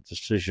make that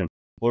decision.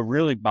 What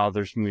really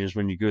bothers me is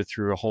when you go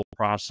through a whole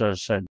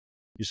process and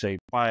you say,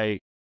 by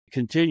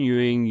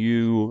continuing,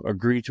 you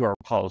agree to our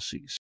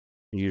policies.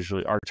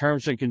 Usually our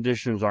terms and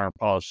conditions are our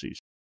policies.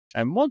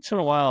 And once in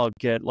a while, I'll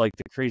get like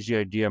the crazy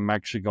idea I'm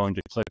actually going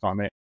to click on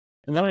it.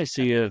 And then I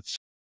see it's,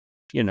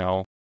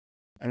 an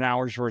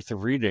hour's worth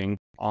of reading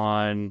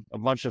on a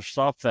bunch of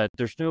stuff that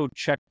there's no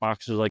check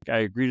boxes like I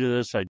agree to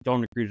this, I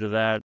don't agree to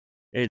that.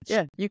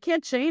 You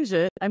can't change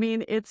it. I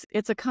mean, it's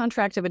a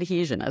contract of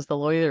adhesion, as the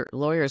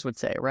lawyers would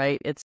say, right?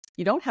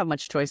 You don't have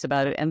much choice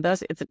about it, and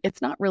thus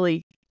it's not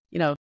really,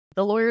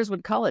 the lawyers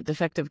would call it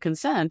defective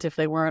consent if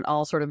they weren't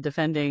all sort of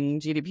defending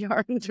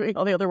GDPR and doing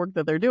all the other work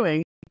that they're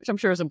doing, which I'm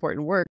sure is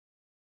important work.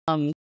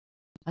 Many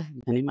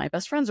of my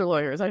best friends are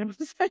lawyers, I have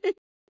to say,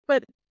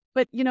 but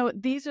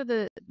these are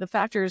the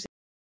factors.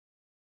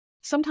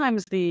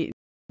 Sometimes the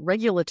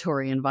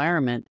regulatory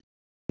environment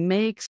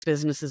makes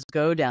businesses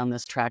go down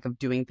this track of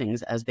doing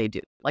things as they do,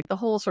 like the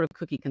whole sort of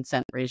cookie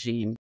consent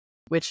regime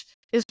which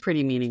is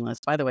pretty meaningless.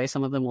 By the way,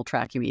 some of them will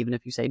track you even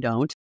if you say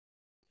don't.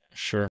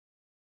 Sure.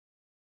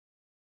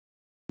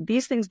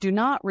 These things do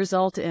not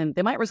result in,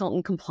 they might result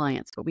in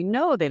compliance, but we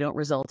know they don't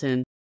result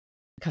in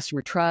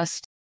customer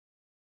trust,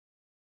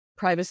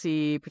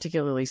 privacy,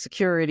 particularly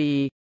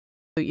security.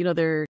 So,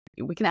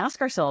 we can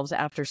ask ourselves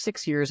after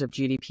 6 years of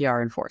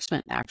GDPR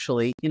enforcement,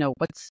 actually,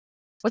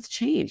 what's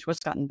changed? What's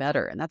gotten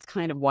better? And that's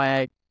kind of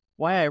why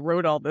I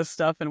wrote all this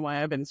stuff and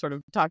why I've been sort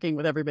of talking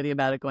with everybody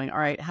about it, going, all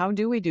right, how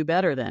do we do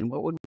better then?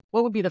 What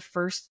would be the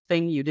first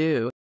thing you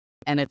do?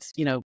 And it's,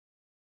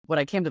 what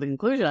I came to the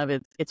conclusion of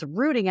it, it's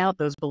rooting out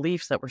those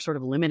beliefs that were sort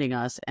of limiting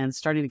us and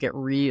starting to get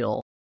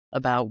real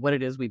about what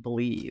it is we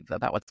believe,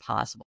 about what's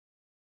possible.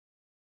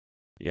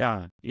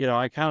 Yeah.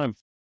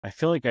 I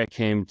feel like I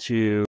came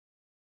to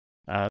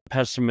a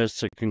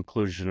pessimistic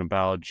conclusion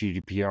about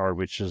GDPR,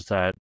 which is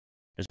that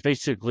it's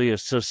basically a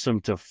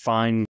system to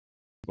find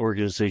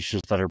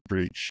organizations that are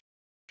breached,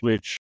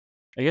 which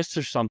I guess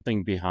there's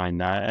something behind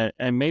that.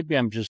 And maybe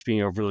I'm just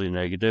being overly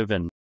negative,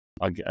 and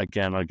I'll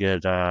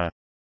get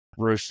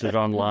roasted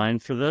online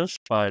for this,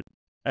 but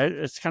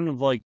it's kind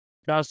of like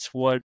that's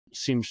what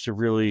seems to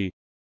really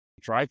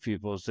drive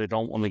people is they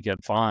don't want to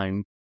get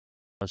fined.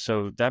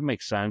 So that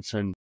makes sense.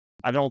 And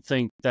I don't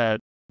think that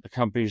the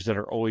companies that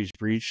are always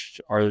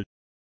breached are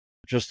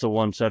just the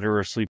ones that are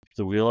asleep at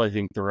the wheel. I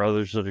think there are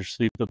others that are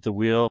asleep at the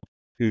wheel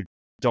who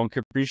don't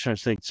get breached. And I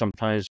think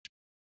sometimes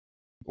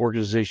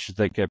organizations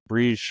that get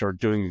breached are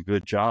doing a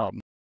good job.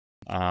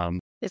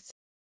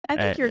 I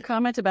think your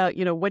comment about,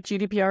 what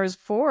GDPR is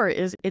for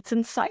is it's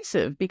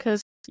incisive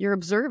because you're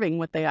observing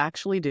what they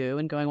actually do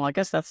and going, well, I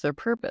guess that's their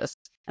purpose.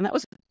 And that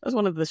was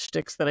one of the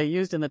shticks that I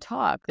used in the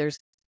talk. There's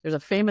a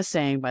famous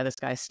saying by this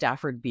guy,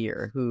 Stafford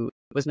Beer, who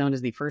was known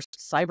as the first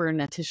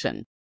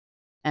cybernetician.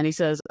 And he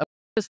says,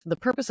 the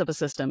purpose of a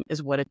system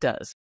is what it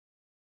does.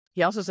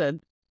 He also said,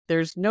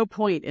 there's no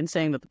point in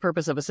saying that the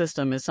purpose of a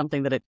system is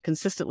something that it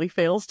consistently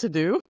fails to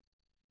do.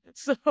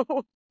 So,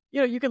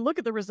 you can look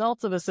at the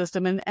results of a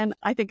system and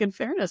I think in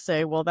fairness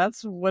say, well,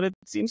 that's what it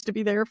seems to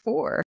be there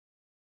for.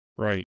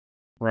 Right.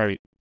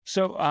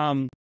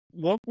 So,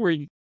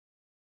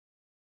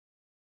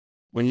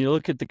 when you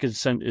look at the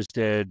consent is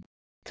dead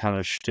kind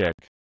of shtick,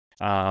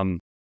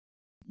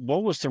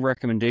 what was the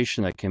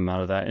recommendation that came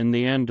out of that? At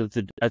the end of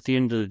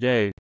the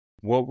day,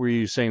 what were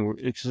you saying?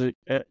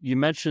 You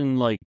mentioned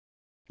like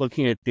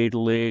looking at data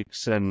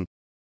lakes and,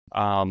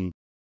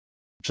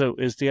 so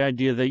is the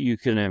idea that you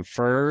can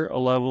infer a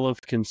level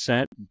of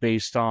consent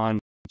based on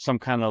some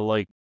kind of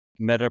like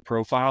meta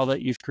profile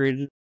that you've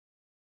created?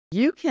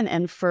 You can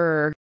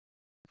infer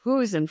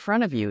who is in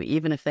front of you,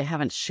 even if they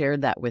haven't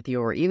shared that with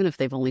you, or even if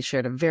they've only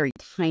shared a very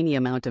tiny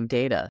amount of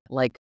data,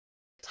 like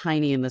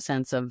tiny in the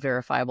sense of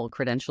verifiable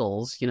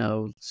credentials,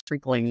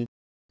 sprinkling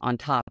on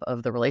top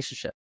of the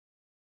relationship.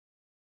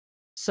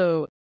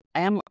 So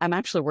I'm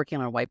actually working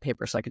on a white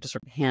paper, so I could just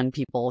sort of hand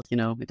people,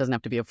 it doesn't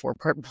have to be a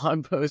 4-part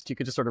blog post. You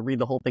could just sort of read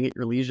the whole thing at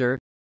your leisure,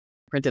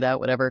 print it out,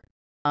 whatever.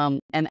 And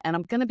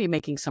I'm going to be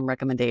making some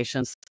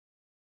recommendations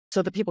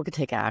so that people could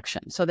take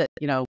action, so that,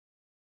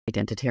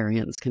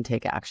 identitarians can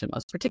take action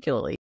most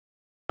particularly.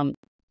 And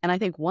I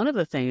think one of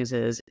the things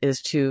is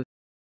to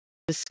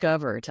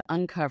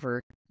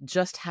uncover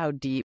just how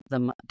deep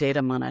the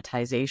data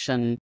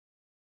monetization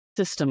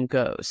system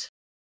goes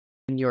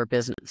in your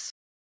business,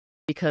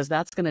 because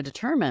that's going to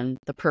determine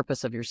the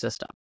purpose of your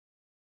system.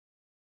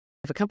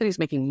 If a company is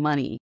making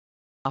money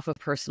off of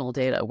personal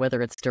data,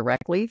 whether it's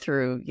directly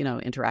through,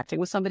 interacting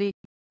with somebody,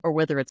 or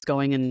whether it's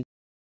going and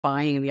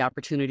buying the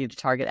opportunity to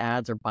target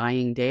ads or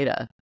buying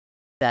data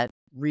that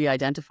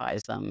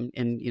re-identifies them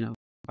in,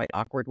 quite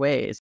awkward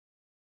ways,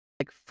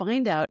 like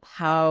find out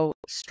how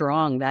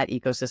strong that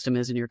ecosystem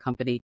is in your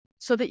company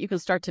so that you can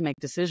start to make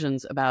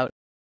decisions about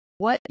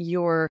what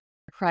your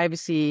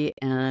privacy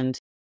and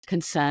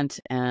consent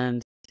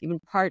and even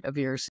part of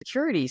your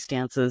security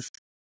stances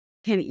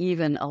can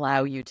even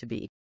allow you to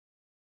be.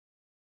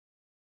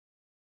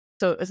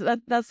 So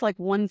that's like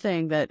one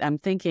thing that I'm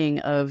thinking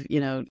of,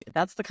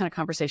 that's the kind of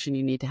conversation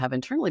you need to have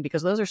internally,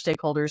 because those are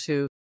stakeholders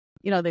who,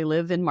 they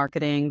live in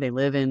marketing, they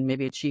live in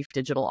maybe a chief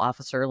digital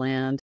officer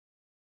land.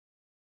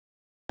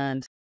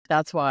 And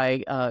that's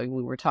why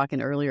we were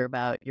talking earlier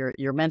about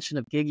your mention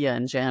of Gigya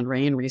and Jan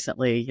Rain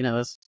recently,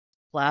 is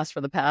blast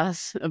from the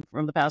past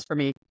for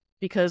me,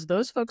 because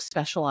those folks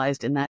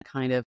specialized in that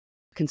kind of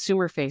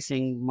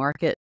consumer-facing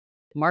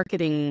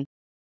marketing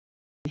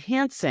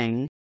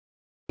enhancing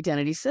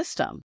identity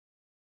system.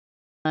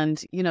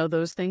 And,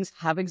 those things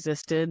have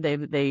existed.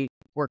 They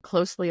were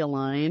closely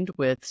aligned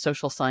with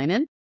social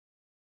sign-in,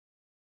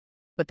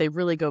 but they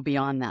really go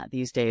beyond that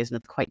these days, and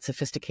it's quite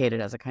sophisticated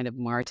as a kind of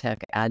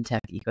MarTech, ad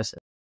tech ecosystem.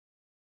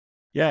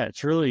 Yeah,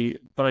 it's really,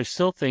 but I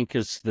still think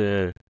it's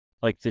the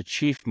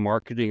chief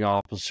marketing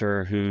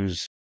officer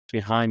who's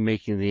behind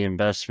making the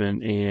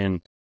investment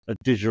in a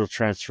digital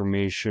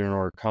transformation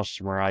or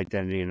customer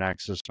identity and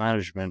access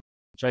management.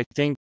 So I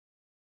think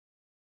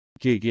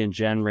Gig and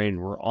Jan Rain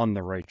were on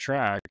the right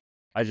track.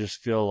 I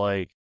just feel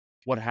like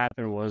what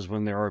happened was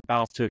when they were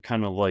about to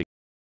kind of like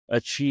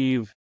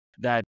achieve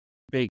that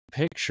big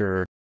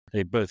picture,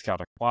 they both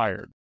got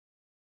acquired.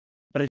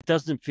 But it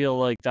doesn't feel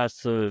like that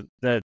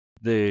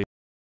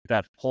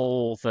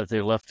hole that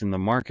they left in the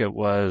market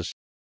was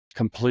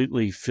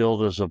completely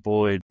filled as a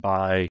void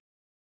by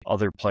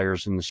other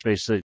players in the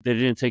space. They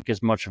didn't take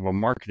as much of a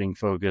marketing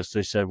focus.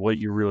 They said what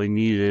you really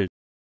needed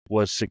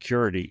was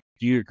security.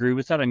 Do you agree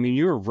with that? I mean,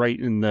 you were right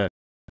in the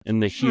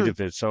heat of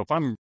it. So if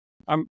I'm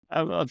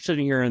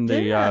sitting here in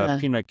the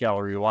peanut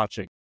gallery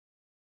watching.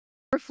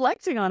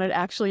 Reflecting on it,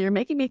 actually, you're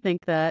making me think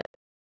that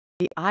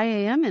the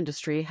IAM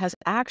industry has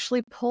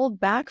actually pulled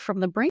back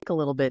from the brink a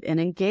little bit in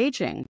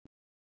engaging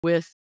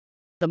with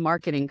the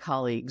marketing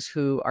colleagues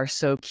who are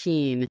so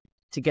keen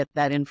to get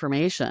that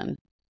information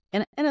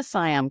in a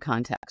SIAM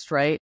context,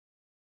 right?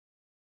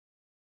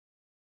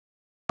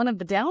 One of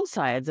the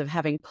downsides of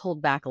having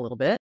pulled back a little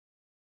bit,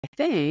 I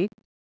think,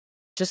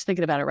 just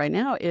thinking about it right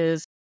now,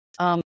 is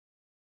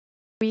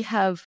we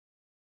have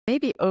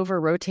maybe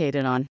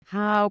over-rotated on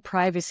how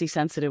privacy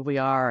sensitive we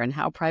are and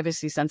how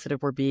privacy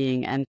sensitive we're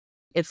being. And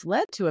it's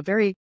led to a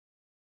very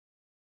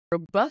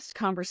robust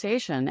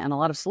conversation and a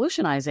lot of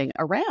solutionizing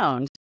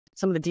around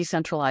some of the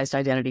decentralized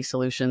identity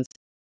solutions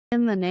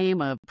in the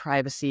name of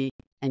privacy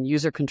and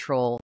user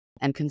control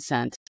and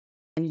consent.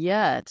 And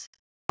yet,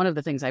 one of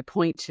the things I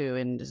point to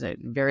in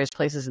various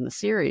places in the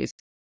series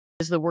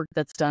is the work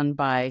that's done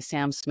by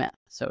Sam Smith.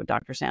 So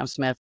Dr. Sam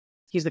Smith,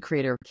 he's the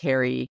creator of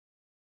Carry,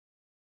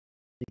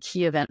 the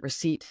key event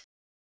receipt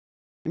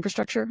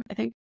infrastructure, I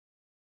think,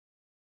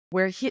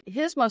 where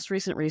his most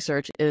recent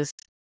research is,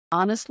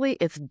 honestly,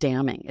 it's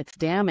damning. It's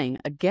damning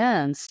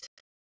against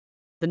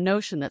the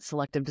notion that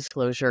selective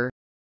disclosure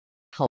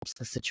helps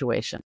the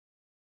situation.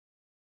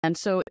 And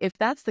so if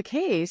that's the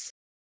case,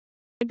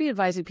 I'd be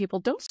advising people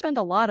don't spend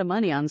a lot of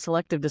money on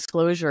selective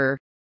disclosure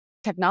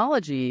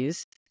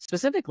technologies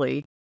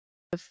specifically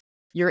if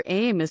your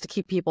aim is to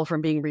keep people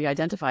from being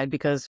re-identified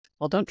because,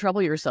 well, don't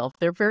trouble yourself.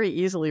 They're very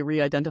easily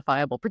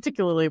re-identifiable,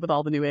 particularly with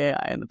all the new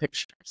AI in the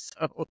picture.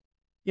 So,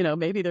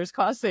 maybe there's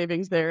cost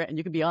savings there and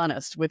you can be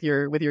honest with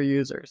your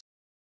users.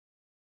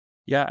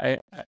 Yeah,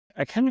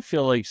 I kind of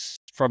feel like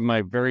from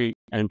my very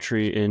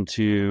entry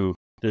into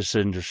this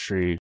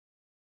industry,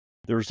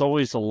 there's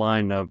always a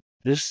line of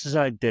this is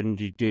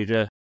identity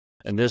data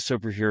and this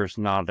over here is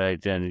not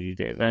identity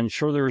data. And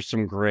sure, there was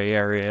some gray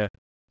area,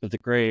 but the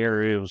gray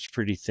area was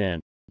pretty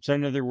thin. So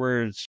in other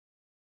words,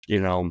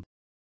 your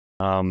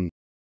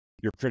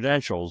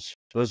credentials,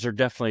 those are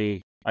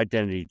definitely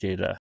identity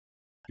data.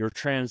 Your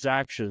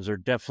transactions are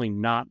definitely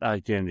not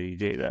identity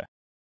data.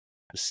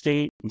 The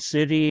state and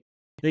city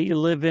that you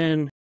live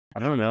in, I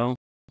don't know.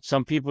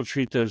 Some people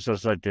treat those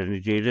as identity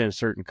data in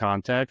certain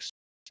contexts.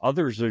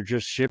 Others are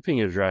just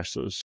shipping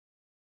addresses.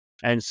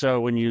 And so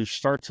when you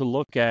start to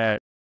look at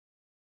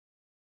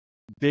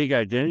big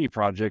identity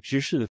projects,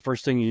 usually the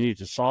first thing you need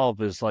to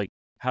solve is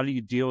how do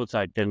you deal with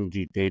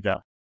identity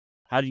data?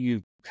 How do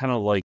you kind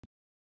of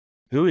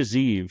who is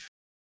Eve?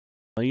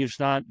 Eve's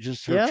not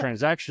just her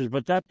transactions,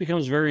 but that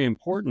becomes very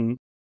important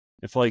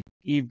if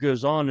Eve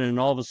goes on and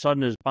all of a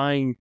sudden is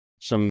buying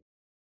some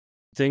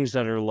things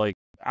that are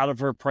out of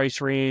her price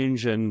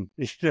range and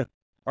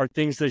are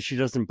things that she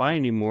doesn't buy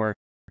anymore.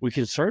 We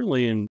can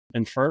certainly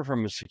infer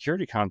from a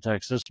security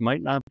context, this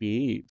might not be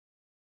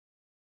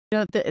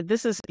Eve.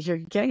 You're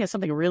getting at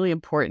something really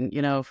important.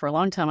 For a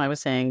long time, I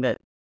was saying that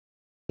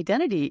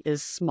identity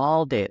is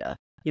small data.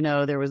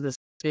 There was this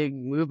big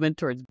movement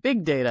towards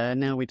big data, and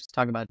now we just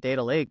talk about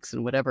data lakes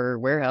and whatever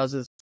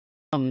warehouses.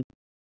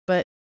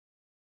 But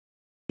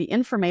the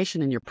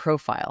information in your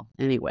profile,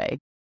 anyway,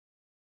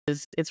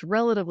 it's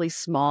relatively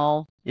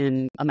small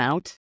in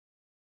amount.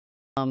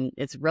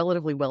 It's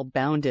relatively well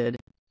bounded,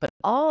 but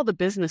all the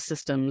business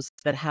systems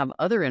that have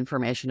other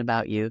information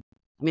about you,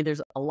 I mean,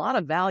 there's a lot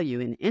of value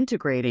in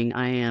integrating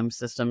IAM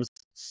systems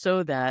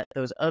so that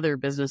those other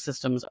business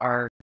systems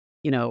are,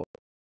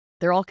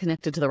 they're all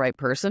connected to the right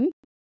person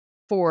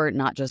for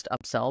not just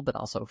upsell, but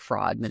also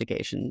fraud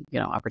mitigation,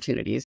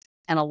 opportunities.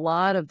 And a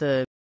lot of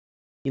the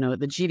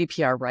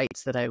GDPR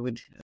rights that I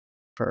would,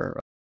 for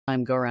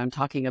time, go around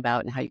talking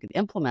about and how you can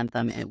implement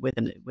them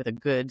with a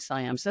good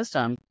SIAM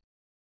system,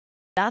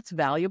 that's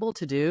valuable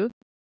to do.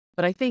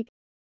 But I think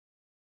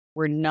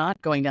we're not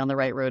going down the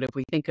right road if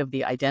we think of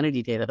the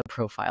identity data, the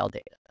profile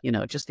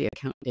data, just the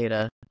account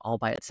data all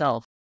by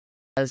itself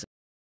as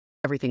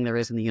everything there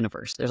is in the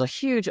universe. There's a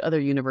huge other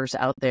universe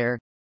out there.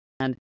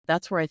 And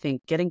that's where I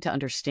think getting to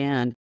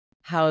understand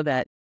how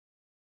that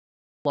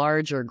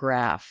larger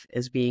graph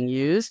is being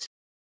used,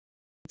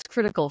 it's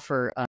critical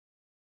for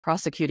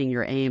prosecuting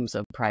your aims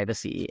of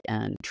privacy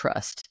and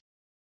trust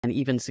and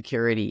even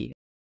security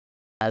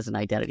as an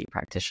identity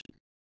practitioner.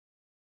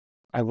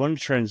 I want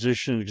to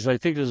transition because I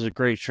think this is a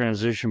great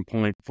transition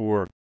point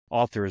for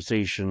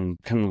authorization,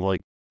 kind of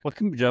what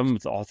can be done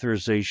with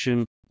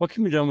authorization? What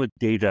can be done with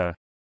data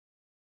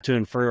to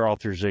infer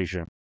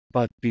authorization?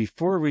 But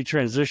before we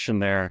transition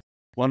there,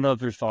 one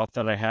other thought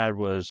that I had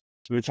was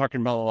we were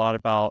talking a lot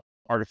about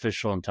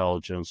artificial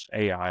intelligence,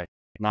 AI,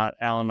 not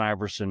Allen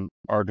Iverson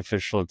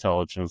artificial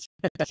intelligence.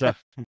 So,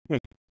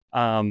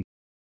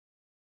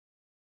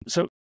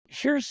 so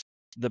here's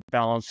the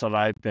balance that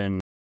I've been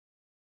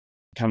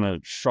kind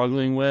of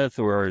struggling with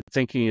or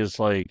thinking is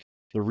like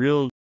the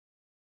real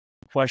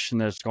question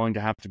that's going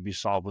to have to be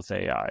solved with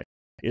AI.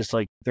 Is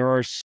like there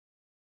are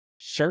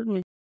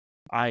certain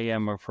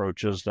IAM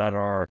approaches that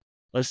are,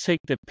 let's take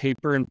the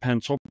paper and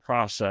pencil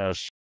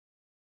process.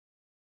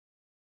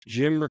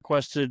 Jim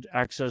requested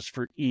access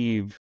for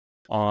Eve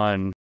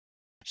on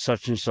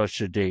such and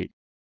such a date.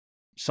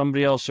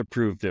 Somebody else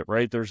approved it,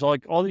 right? There's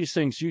like all these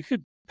things. You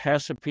could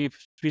pass a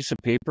piece of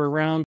paper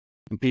around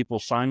and people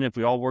sign it. If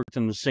we all worked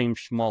in the same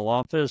small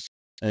office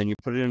and you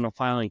put it in a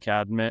filing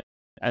cabinet,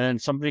 and then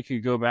somebody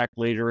could go back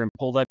later and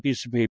pull that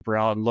piece of paper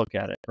out and look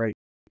at it, right?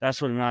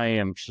 That's what an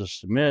IAM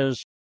system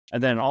is.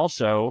 And then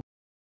also,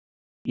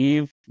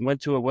 Eve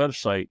went to a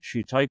website.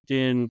 She typed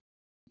in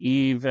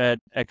Eve at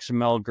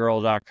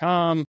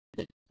xmlgirl.com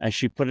and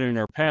she put in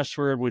her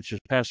password, which is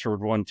password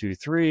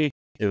 123.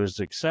 It was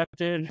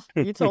accepted.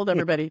 You told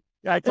everybody.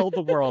 I told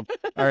the world.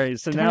 All right,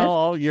 so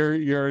now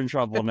you're in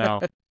trouble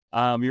now.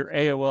 Your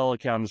AOL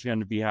account is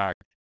going to be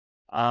hacked.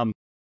 But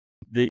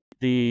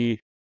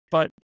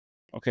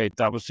okay,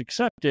 that was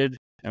accepted,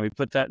 and we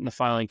put that in the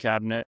filing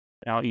cabinet.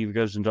 Now Eve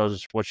goes and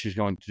does what she's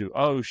going to do.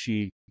 Oh,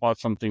 she bought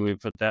something. We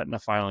put that in the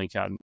filing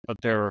cabinet. But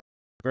there are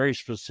very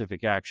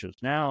specific actions.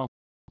 Now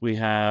we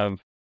have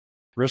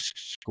risk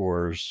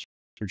scores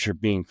which are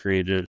being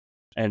created.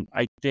 And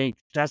I think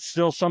that's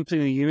still something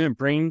the human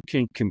brain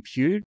can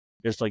compute.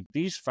 It's like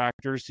these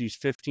factors, these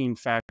 15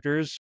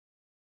 factors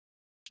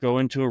go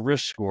into a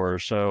risk score.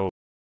 So,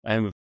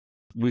 and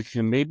we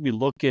can maybe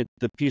look at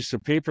the piece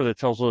of paper that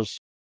tells us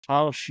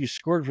how she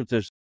scored with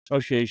this.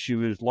 Okay, she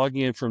was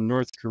logging in from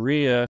North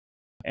Korea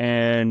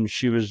and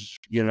she was,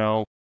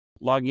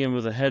 logging in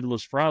with a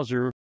headless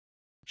browser.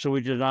 So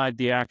we denied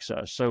the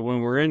access. So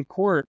when we're in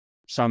court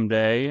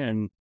someday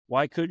and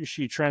why couldn't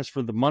she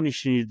transfer the money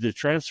she needed to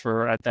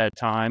transfer at that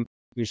time?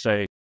 We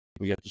say,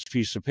 we get this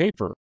piece of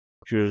paper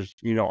because,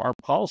 our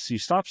policy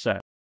stops that.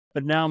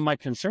 But now my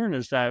concern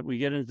is that we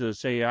get into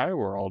this AI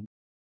world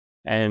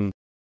and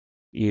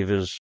Eve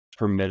is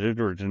permitted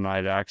or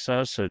denied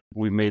access, that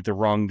we made the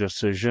wrong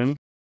decision.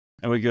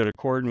 And we go to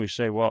court and we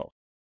say, well,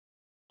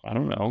 I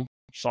don't know,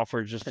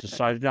 software just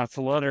decided not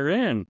to let her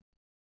in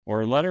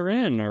or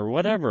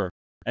whatever.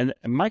 And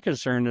my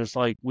concern is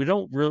like,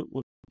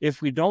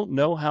 if we don't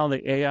know how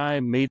the AI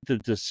made the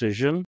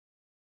decision,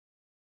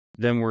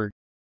 then we're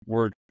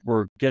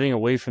getting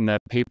away from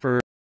that paper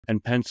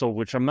and pencil,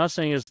 which I'm not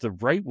saying is the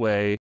right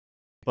way,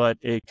 but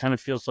it kind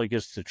of feels like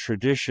it's the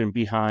tradition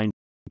behind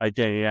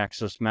identity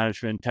access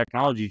management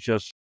technology,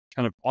 just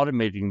kind of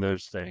automating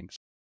those things.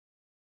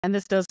 And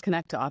this does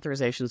connect to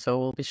authorization, so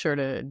we'll be sure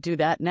to do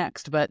that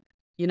next. But,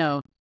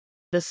 the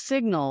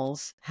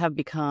signals have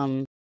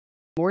become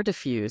more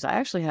diffuse. I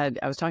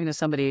was talking to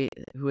somebody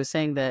who was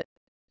saying that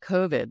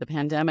COVID, the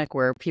pandemic,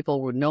 where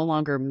people were no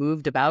longer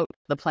moved about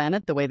the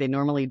planet the way they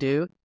normally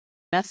do,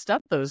 messed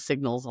up those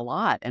signals a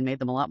lot and made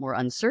them a lot more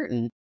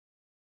uncertain.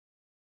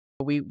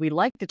 We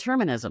like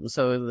determinism.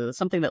 So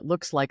something that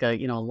looks like a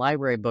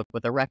library book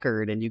with a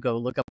record and you go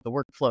look up the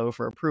workflow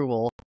for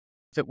approval.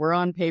 If it were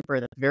on paper,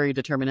 that's very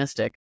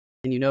deterministic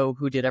and you know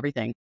who did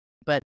everything.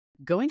 But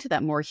going to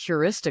that more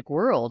heuristic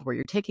world where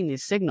you're taking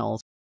these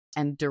signals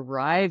and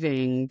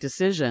deriving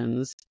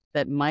decisions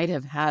that might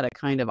have had a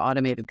kind of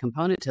automated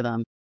component to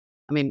them.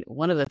 I mean,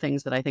 one of the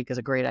things that I think is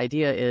a great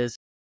idea is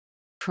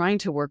trying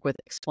to work with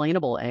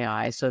explainable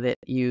AI so that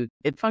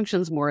it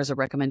functions more as a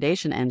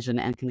recommendation engine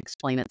and can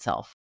explain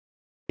itself.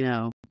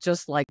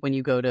 Just like when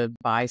you go to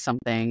buy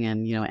something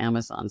and,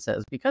 Amazon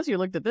says, because you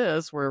looked at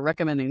this, we're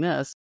recommending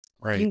this.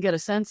 Right. You can get a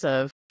sense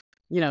of,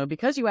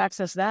 because you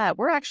access that,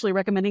 we're actually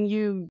recommending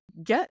you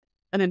get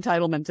an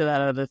entitlement to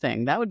that other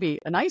thing. That would be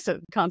a nice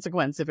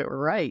consequence if it were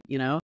right,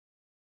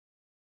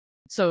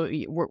 So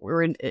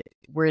we're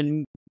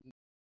in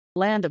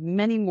land of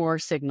many more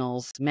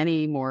signals,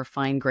 many more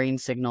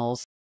fine-grained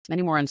signals,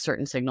 many more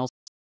uncertain signals.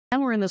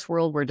 And we're in this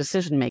world where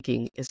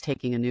decision-making is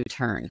taking a new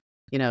turn,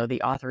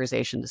 the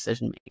authorization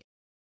decision-making.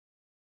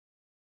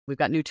 We've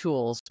got new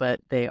tools, but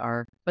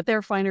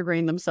they're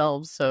finer-grained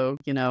themselves. So,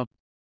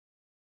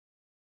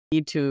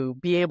 need to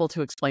be able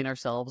to explain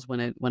ourselves when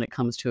it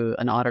comes to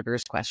an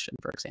auditor's question,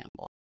 for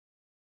example.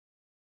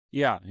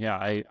 Yeah.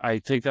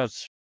 I think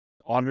that's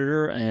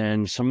auditor,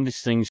 and some of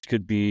these things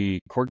could be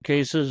court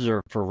cases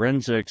or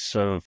forensics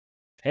of,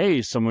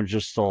 hey, someone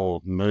just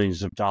stole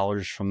millions of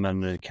dollars from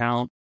an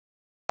account.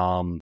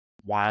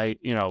 Why,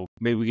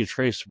 maybe we can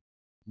trace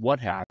what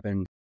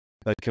happened,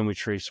 but can we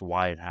trace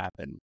why it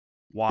happened?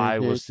 Why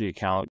was the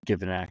account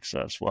given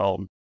access?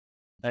 Well,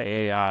 the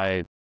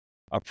AI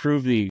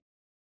approved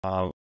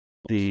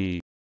the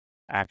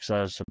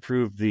access,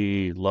 approved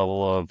the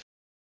level of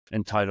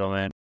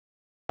entitlement.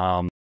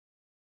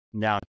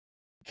 Now,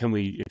 can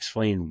we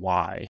explain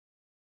why?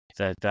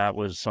 That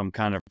was some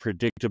kind of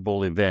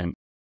predictable event.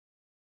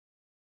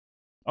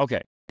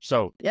 Okay,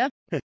 so yeah.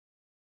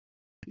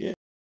 Yeah,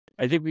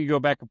 I think we go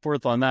back and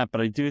forth on that, but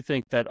I do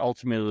think that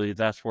ultimately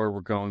that's where we're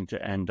going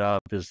to end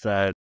up, is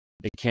that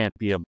it can't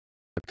be a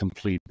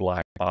complete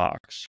black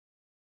box.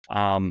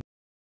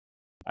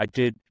 I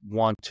did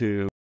want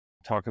to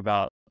talk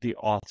about the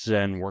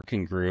AuthZen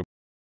working group.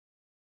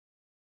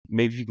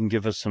 Maybe you can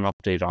give us an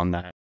update on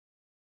that.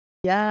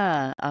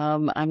 Yeah,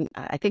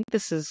 I think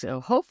this is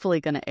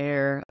hopefully going to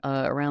air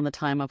around the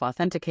time of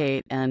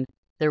Authenticate, and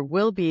there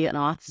will be an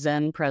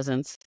AuthZen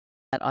presence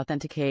at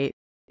Authenticate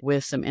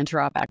with some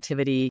interop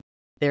activity.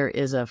 There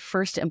is a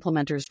first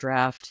implementers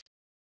draft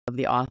of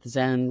the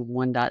AuthZen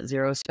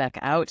 1.0 spec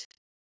out.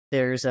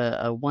 There's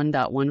a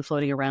 1.1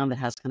 floating around that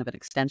has kind of an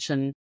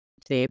extension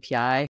to the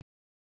API.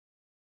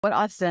 What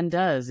AuthZen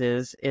does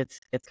is it's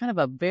kind of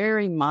a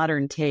very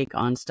modern take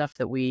on stuff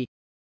that we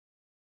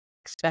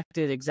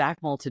expected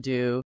XACML to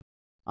do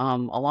a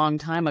long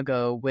time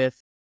ago with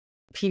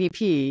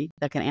PDP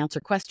that can answer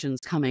questions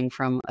coming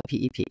from a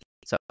PEP.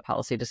 So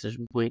policy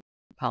decision point,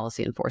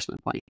 policy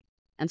enforcement point.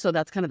 And so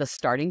that's kind of the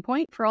starting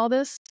point for all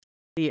this.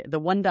 The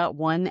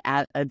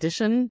 1.1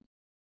 addition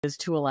is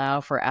to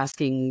allow for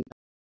asking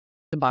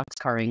the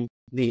boxcarring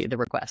the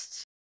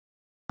requests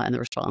and the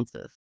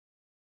responses.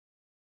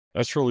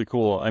 That's really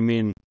cool. I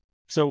mean,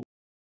 so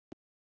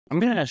I'm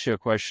going to ask you a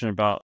question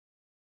about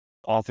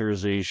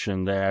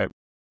authorization that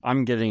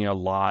I'm getting a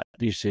lot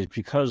these days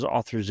because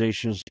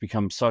authorization has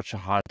become such a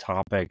hot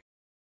topic.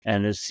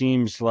 And it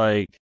seems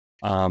like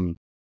PBAC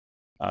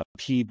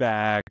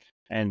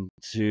and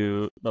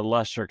to the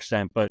lesser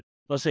extent, but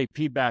let's say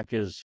PBAC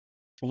is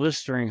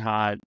blistering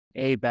hot.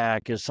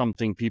 ABAC is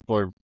something people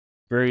are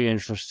very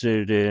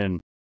interested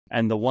in.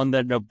 And the one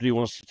that nobody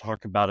wants to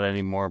talk about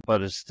anymore,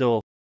 but is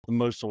still the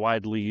most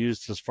widely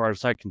used as far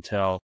as I can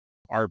tell,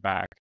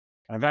 RBAC.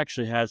 I've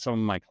actually had some of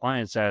my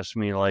clients ask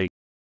me, like,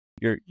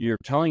 you're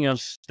telling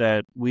us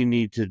that we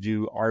need to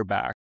do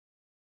RBAC,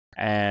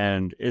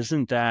 and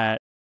isn't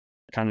that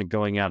kind of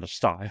going out of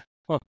style?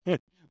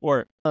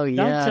 Or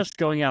not just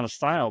going out of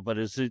style, but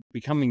is it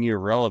becoming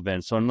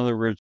irrelevant? So in other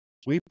words,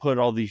 we put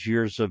all these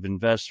years of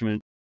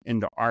investment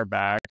into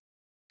RBAC.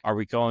 Are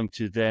we going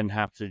to then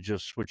have to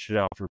just switch it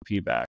out for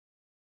PBAC?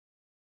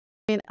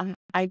 I mean,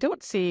 I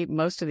don't see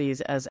most of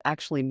these as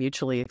actually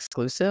mutually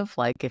exclusive.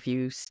 Like if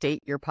you state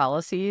your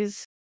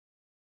policies,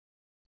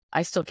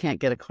 I still can't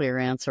get a clear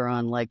answer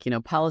on like,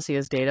 policy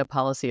is data,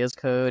 policy is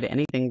code,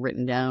 anything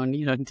written down,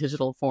 in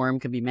digital form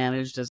can be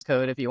managed as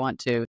code if you want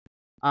to.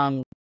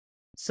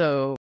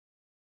 So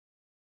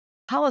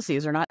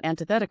policies are not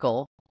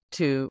antithetical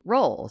to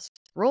roles.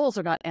 Roles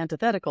are not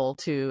antithetical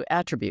to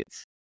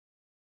attributes.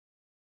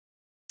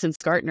 Since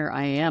Gartner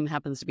IAM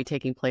happens to be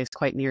taking place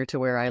quite near to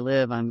where I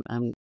live, I'm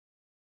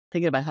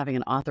thinking about having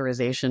an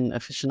authorization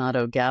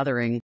aficionado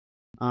gathering,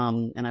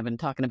 and I've been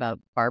talking about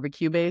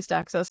barbecue-based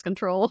access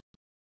control.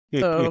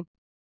 So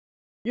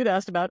you'd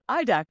asked about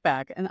IDAC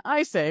back, and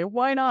I say,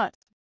 why not?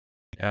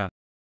 Yeah.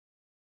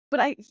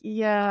 But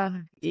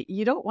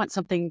you don't want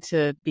something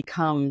to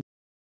become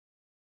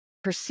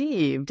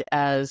perceived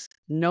as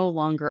no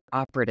longer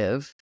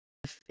operative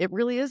if it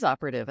really is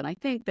operative. And I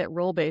think that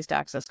role-based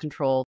access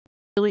control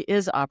really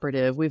is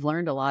operative. We've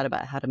learned a lot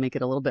about how to make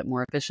it a little bit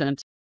more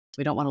efficient.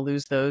 We don't want to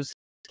lose those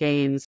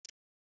gains.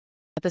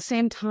 At the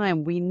same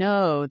time, we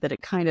know that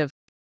it kind of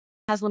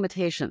has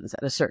limitations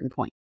at a certain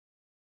point.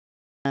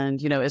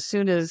 And, as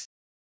soon as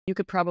you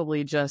could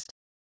probably just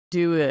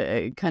do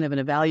a kind of an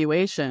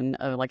evaluation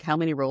of like how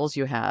many roles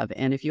you have.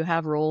 And if you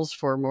have roles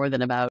for more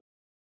than about,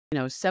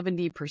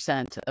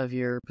 70% of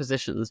your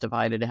positions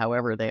divided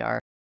however they are,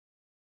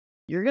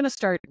 you're going to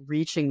start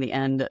reaching the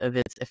end of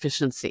its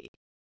efficiency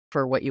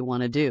for what you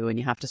want to do. And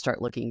you have to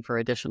start looking for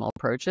additional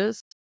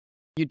approaches.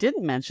 You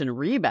didn't mention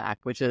reback,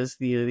 which is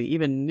the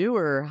even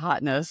newer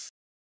hotness.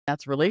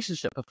 That's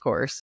relationship, of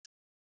course.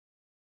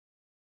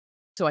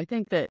 So I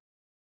think that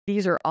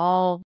these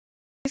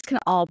can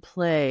all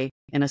play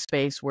in a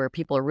space where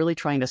people are really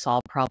trying to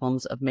solve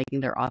problems of making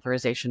their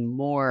authorization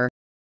more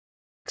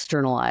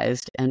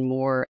externalized and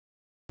more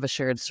of a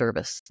shared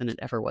service than it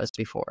ever was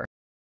before.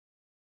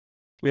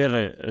 We had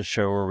a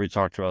show where we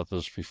talked about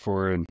this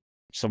before, and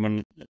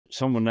someone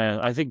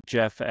asked, I think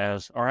Jeff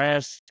asked, or I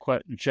asked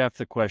Jeff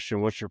the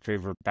question, what's your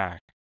favorite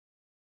back?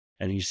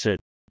 And he said,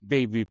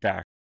 baby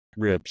back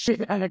ribs.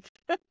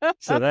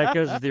 So that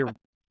goes with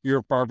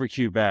your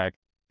barbecue back.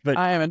 But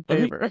I am in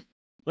favor.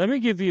 Let me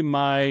give you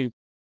my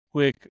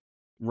quick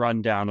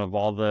rundown of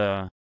all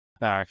the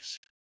backs.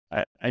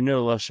 I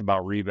know less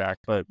about reback,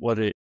 but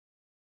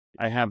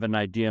I have an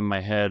idea in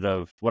my head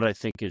of what I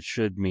think it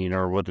should mean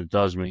or what it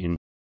does mean.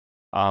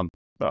 But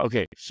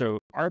okay, so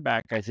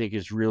RBAC I think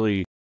is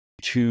really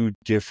two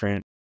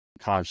different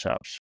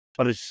concepts,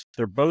 but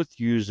they're both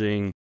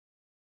using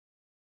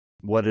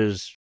what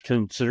is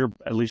considered,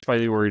 at least by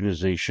the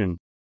organization,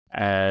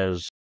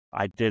 as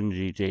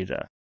identity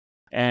data.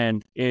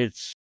 And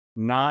it's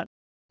not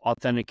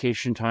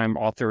authentication time,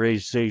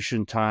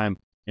 authorization time,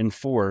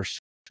 enforce.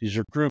 These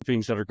are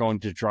groupings that are going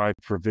to drive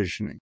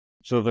provisioning.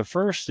 So the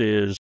first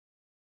is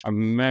a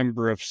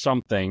member of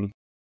something,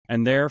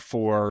 and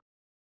therefore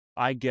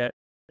I get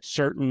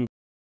certain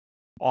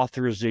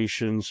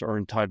authorizations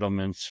or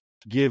entitlements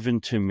given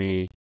to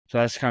me. So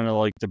that's kind of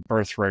like the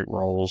birthright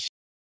roles.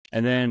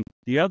 And then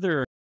the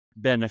other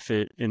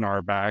benefit in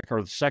RBAC,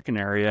 or the second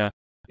area,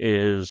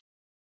 is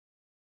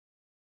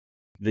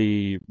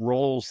the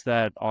roles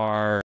that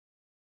are,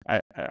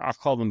 I'll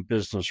call them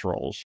business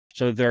roles.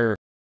 So they're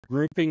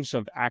groupings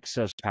of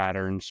access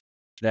patterns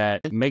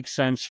that make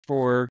sense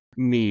for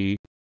me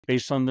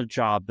based on the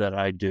job that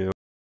I do.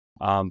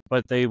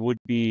 But they would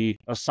be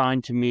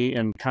assigned to me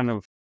and kind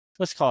of,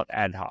 let's call it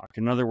ad hoc.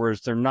 In other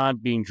words, they're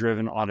not being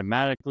driven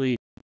automatically.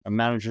 A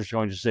manager's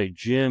going to say,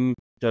 Jim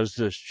does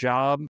this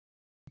job,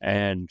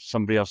 and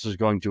somebody else is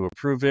going to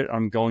approve it.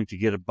 I'm going to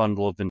get a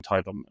bundle of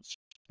entitlements.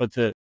 But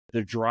the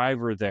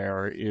driver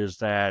there is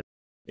that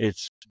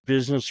it's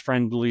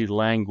business-friendly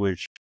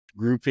language,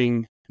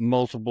 grouping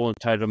multiple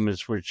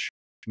entitlements, which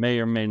may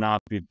or may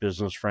not be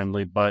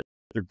business-friendly, but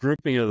the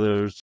grouping of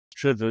those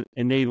should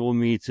enable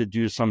me to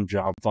do some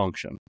job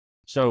function.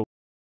 So,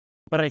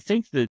 but I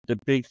think that the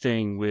big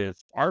thing with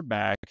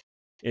RBAC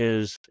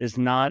is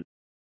not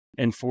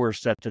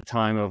enforced at the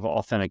time of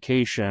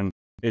authentication.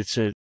 It's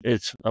a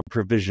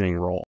provisioning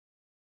role.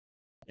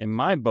 In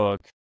my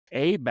book,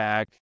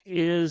 ABAC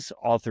is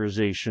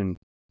authorization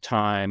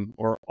time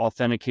or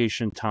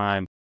authentication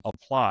time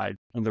applied.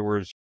 In other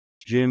words,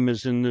 Jim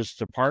is in this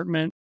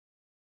department.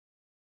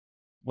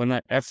 When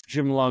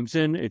Jim logs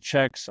in, it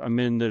checks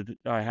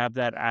I have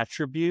that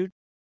attribute,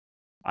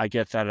 I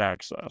get that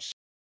access.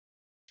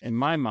 In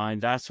my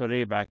mind, that's what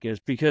ABAC is,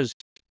 because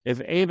if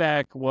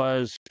ABAC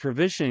was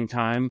provisioning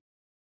time,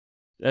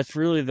 that's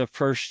really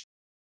that's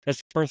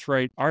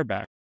birthright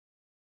RBAC.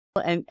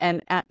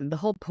 And the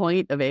whole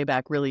point of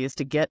ABAC really is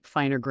to get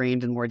finer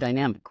grained and more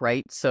dynamic,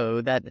 right?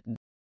 So that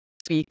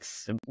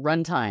speaks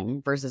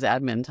runtime versus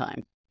admin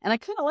time. And I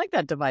kind of like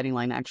that dividing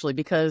line, actually,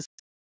 because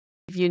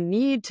if you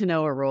need to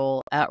know a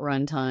role at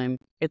runtime,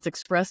 it's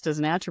expressed as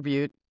an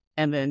attribute,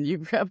 and then you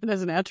grab it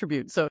as an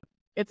attribute. So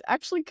it's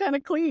actually kind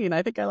of clean.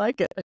 I think I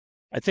like it.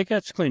 I think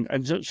that's clean.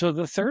 And so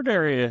the third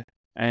area,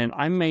 and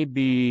I may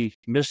be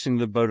missing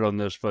the boat on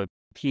this, but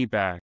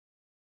PBAC.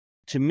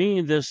 To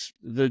me,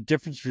 the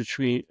difference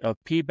between a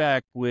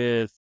PBAC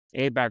with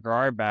ABAC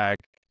or RBAC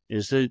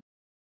is it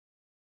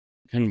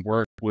can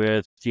work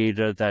with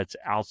data that's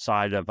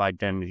outside of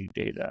identity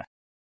data.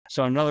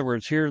 So in other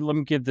words, here, let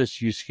me give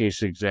this use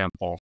case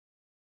example.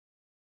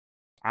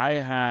 I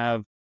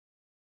have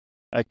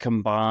a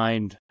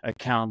combined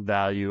account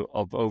value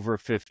of over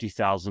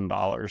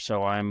 $50,000.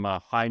 So I'm a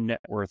high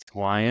net worth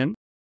client,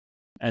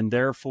 and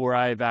therefore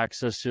I have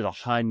access to the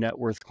high net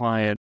worth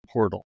client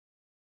portal.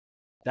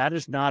 That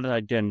is not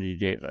identity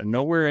data.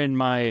 Nowhere in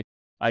my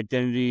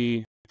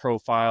identity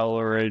profile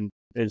or in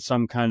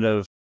some kind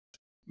of,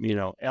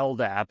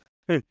 LDAP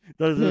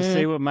does it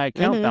say what my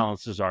account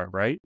balances are,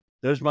 right?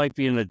 Those might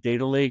be in a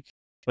data lake,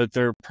 but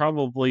they're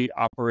probably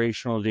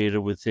operational data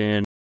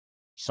within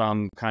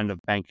some kind of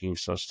banking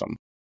system.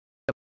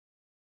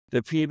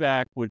 The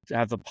PBAC would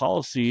have the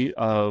policy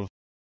of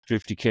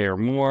 $50K or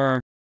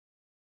more,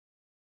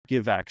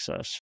 give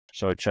access.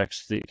 So it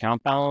checks the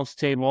account balance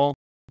table.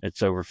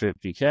 It's over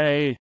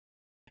 $50K,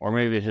 or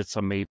maybe it hits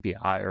some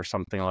API or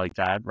something like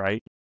that,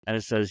 right? And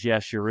it says,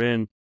 yes, you're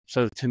in.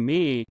 So to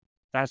me,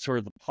 that's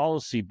where the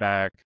policy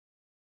back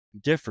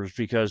differs,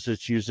 because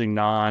it's using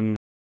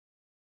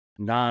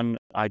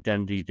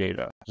non-identity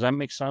data. Does that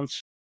make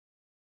sense?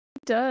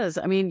 It does.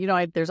 I mean,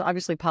 there's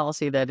obviously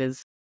policy that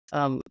is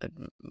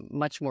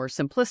much more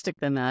simplistic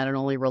than that and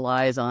only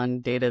relies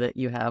on data that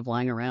you have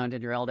lying around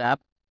in your LDAP.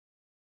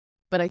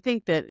 But I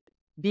think that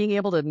being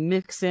able to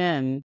mix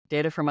in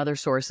data from other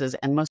sources,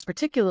 and most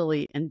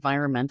particularly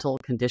environmental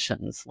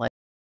conditions, like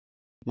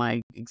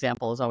my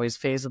example is always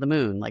phase of the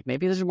moon, like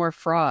maybe there's more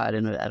fraud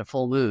at a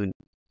full moon.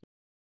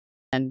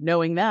 And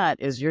knowing that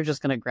is you're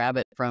just going to grab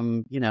it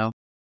from,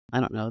 I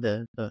don't know,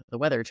 the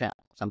Weather Channel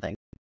or something.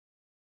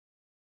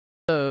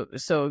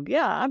 So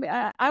yeah, I mean,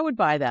 I would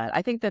buy that.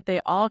 I think that they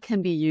all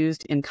can be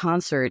used in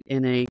concert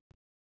in a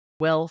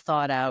well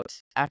thought out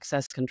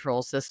access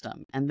control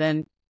system. And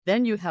then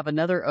you have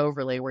another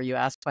overlay where you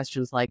ask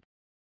questions like,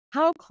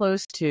 how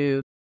close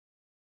to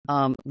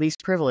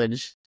least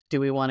privilege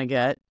do we want to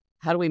get?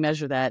 How do we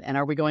measure that? And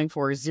are we going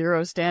for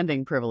zero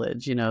standing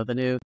privilege? The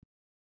new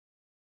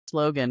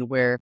slogan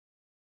where,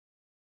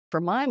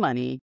 for my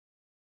money,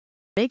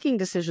 making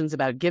decisions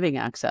about giving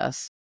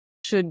access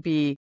should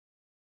be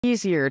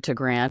easier to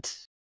grant,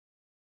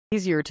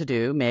 easier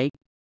to make,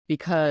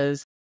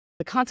 because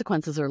the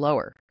consequences are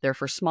lower. They're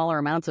for smaller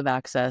amounts of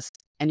access,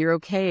 and you're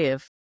okay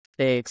if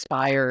they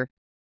expire,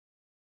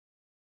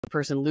 the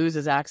person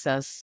loses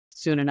access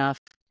soon enough,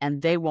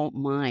 and they won't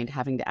mind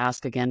having to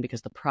ask again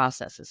because the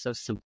process is so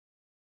simple.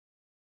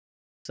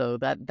 So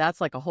that's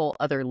like a whole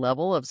other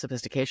level of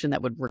sophistication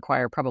that would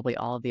require probably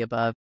all of the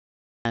above,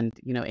 and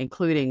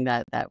including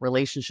that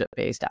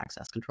relationship-based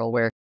access control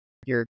where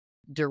you're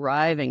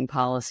deriving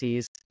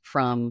policies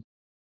from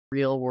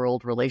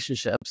real-world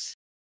relationships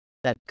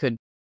that could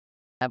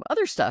have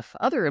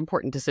other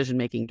important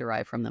decision-making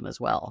derived from them as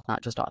well,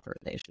 not just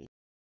authorization.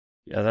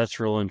 Yeah, that's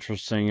real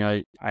interesting.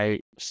 I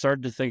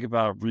started to think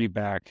about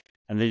RBAC,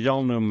 and they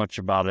don't know much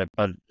about it,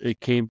 but it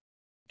came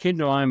to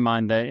my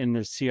mind that in the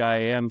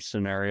CIAM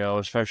scenario,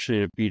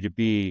 especially at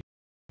B2B,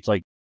 it's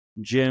like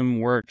Jim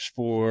works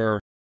for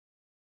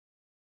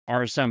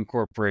RSM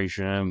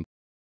Corporation, and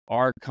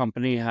our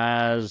company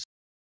has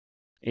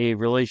a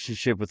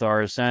relationship with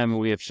RSM, and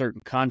we have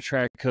certain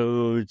contract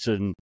codes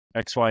and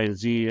X, Y, and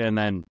Z, and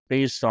then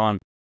based on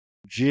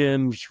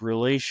Jim's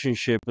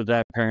relationship with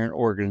that parent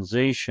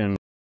organization,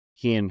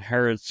 he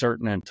inherits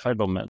certain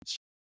entitlements.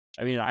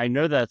 I mean, I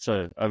know that's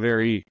a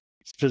very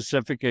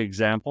specific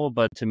example,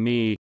 but to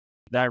me,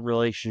 that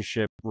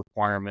relationship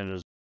requirement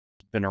has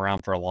been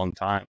around for a long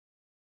time.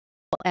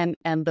 And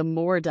the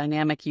more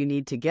dynamic you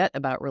need to get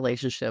about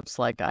relationships,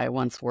 like I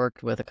once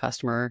worked with a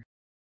customer,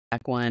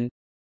 back one,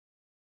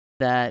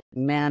 that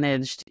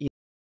managed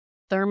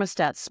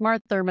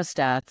smart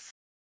thermostats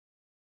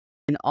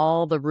in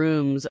all the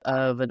rooms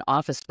of an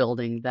office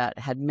building that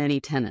had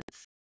many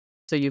tenants.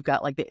 So you've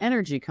got like the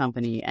energy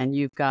company, and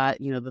you've got,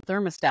 the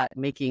thermostat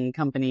making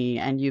company,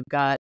 and you've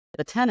got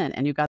the tenant,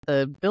 and you've got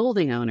the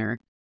building owner.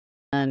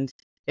 And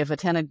if a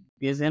tenant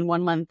is in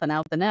 1 month and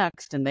out the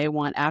next, and they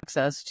want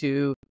access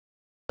to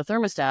the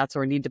thermostats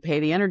or need to pay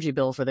the energy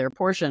bill for their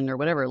portion or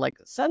whatever, like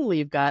suddenly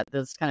you've got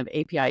this kind of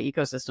API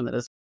ecosystem that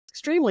is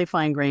extremely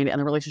fine-grained, and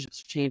the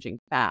relationships are changing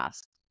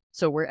fast.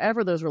 So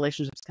wherever those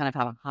relationships kind of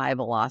have a high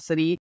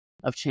velocity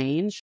of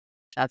change,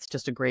 that's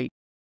just a great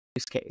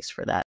use case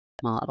for that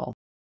model.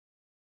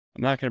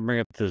 I'm not going to bring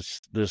up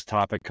this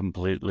topic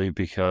completely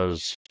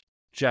because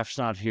Jeff's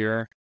not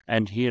here,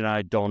 and he and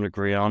I don't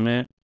agree on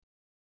it.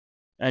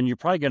 And you're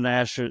probably going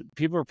to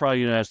people are probably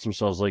going to ask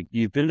themselves, like,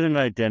 you've been in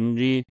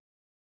identity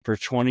for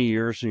 20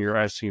 years, and you're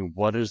asking,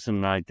 what is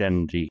an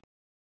identity?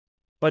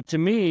 But to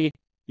me,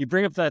 you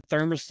bring up that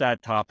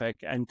thermostat topic,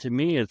 and to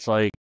me, it's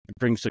like, it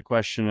brings the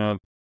question of,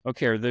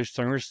 okay, are those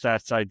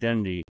thermostats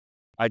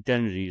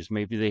identities?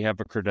 Maybe they have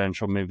a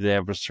credential, maybe they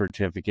have a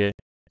certificate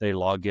they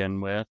log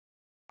in with.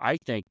 I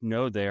think,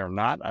 no, they are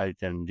not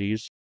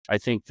identities. I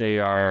think they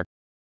are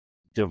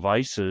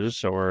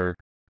devices, or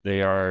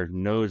they are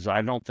nodes.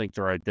 I don't think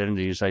they're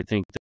identities. I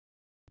think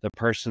the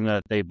person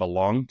that they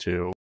belong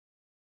to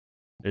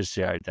is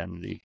the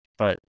identity.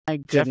 But My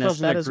Jeff goodness,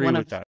 doesn't that is agree one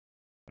with of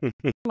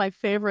that. my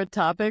favorite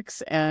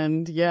topics.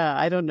 And yeah,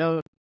 I don't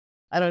know.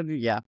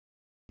 Yeah.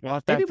 We'll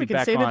have to Maybe have we you can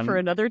back save it on. for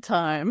another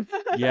time.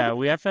 Yeah,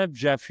 we have to have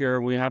Jeff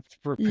here. We have to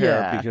prepare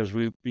Yeah. because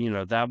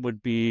that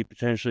would be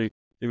potentially,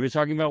 if we're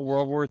talking about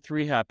World War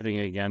III happening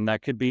again,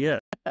 that could be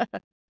it.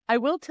 I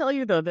will tell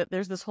you, though, that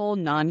there's this whole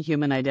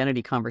non-human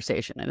identity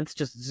conversation, and it's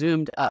just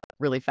zoomed up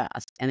really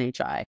fast,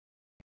 NHI.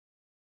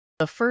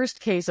 The first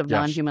case of Yes.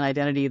 non-human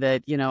identity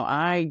that,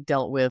 I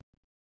dealt with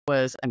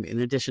was, in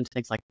addition to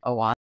things like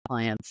OAuth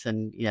clients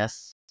and,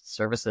 yes,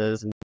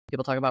 services, and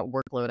people talk about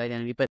workload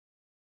identity, but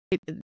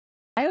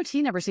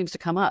IoT never seems to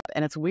come up.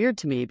 And it's weird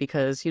to me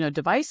because,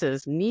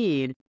 devices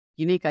need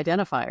unique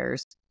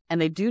identifiers, and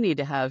they do need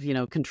to have,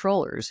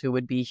 controllers who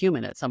would be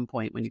human at some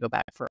point when you go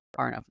back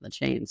far enough in the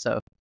chain.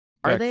 So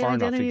are they far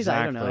enough, identities?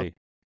 I don't know.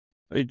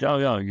 exactly. Oh,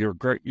 yeah, you're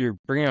great. You're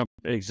bringing up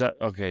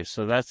okay,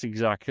 so that's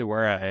exactly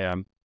where I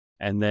am.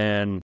 And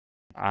then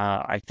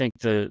I think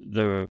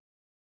the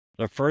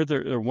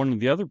further, or one of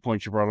the other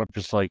points you brought up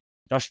is like,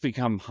 that's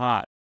become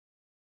hot.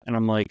 And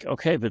I'm like,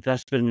 okay, but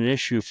that's been an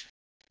issue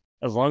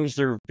as long as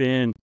there's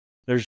been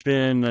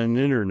an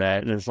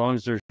internet, and as long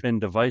as there's been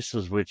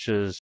devices, which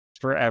is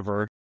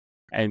forever.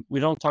 And we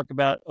don't talk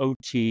about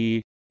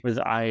OT with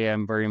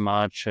IAM very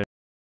much.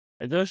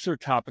 And those are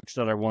topics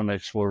that I want to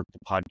explore with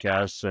the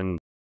podcast. And,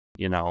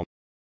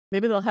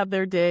 Maybe they'll have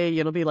their day.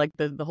 It'll be like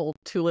the whole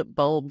tulip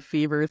bulb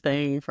fever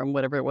thing from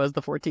whatever it was,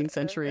 the 14th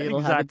century. It'll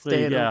have its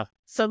day. It'll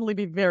suddenly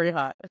be very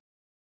hot.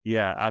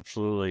 Yeah,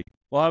 absolutely.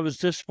 Well, I was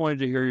disappointed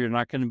to hear you're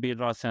not going to be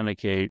at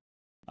Authenticate.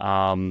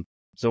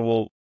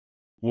 So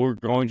we're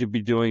going to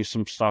be doing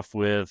some stuff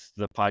with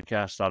the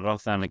podcast at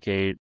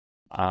Authenticate.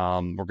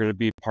 We're going to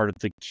be part of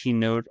the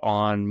keynote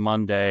on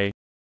Monday.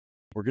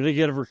 We're going to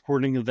get a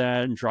recording of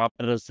that and drop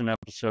it as an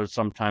episode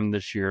sometime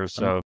this year,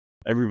 so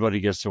everybody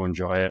gets to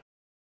enjoy it.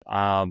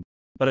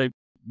 But it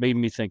made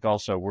me think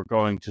also, we're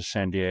going to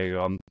San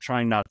Diego. I'm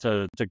trying not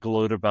to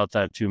gloat about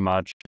that too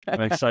much.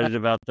 I'm excited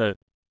about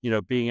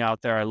being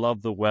out there. I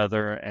love the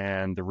weather,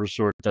 and the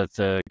resort that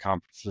the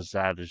conference is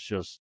at is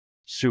just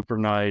super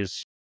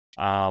nice.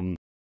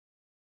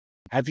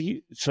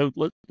 This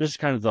is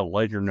kind of the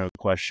lighter note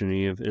question,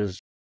 Eve, is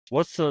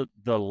what's the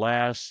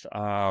last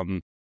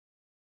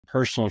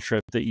personal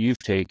trip that you've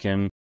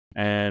taken,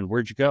 and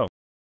where'd you go?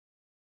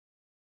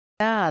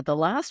 Yeah, the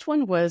last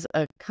one was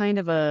a kind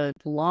of a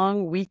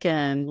long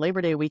weekend,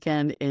 Labor Day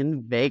weekend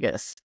in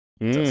Vegas.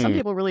 So some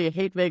people really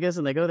hate Vegas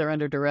and they go there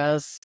under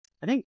duress.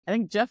 I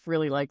think Jeff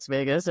really likes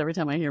Vegas. Every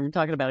time I hear him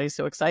talking about it, he's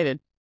so excited.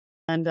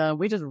 And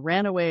we just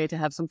ran away to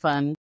have some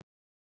fun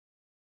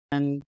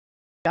and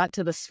got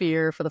to the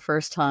Sphere for the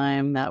first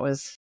time. That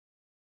was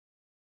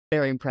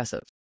very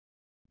impressive.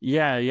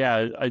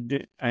 Yeah, I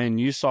did.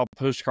 And you saw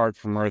Postcard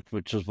from Earth,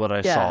 which is what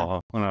I saw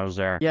when I was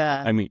there.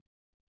 Yeah. I mean,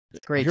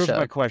 great here's show.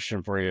 my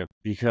question for you,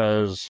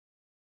 because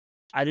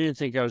I didn't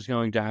think I was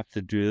going to have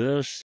to do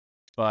this,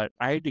 but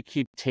I had to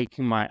keep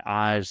taking my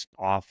eyes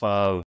off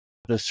of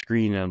the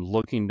screen and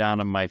looking down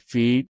at my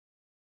feet,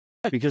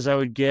 because I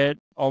would get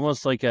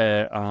almost like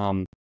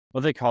a,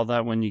 what they call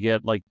that when you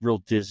get like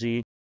real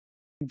dizzy.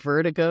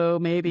 vertigo,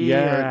 maybe.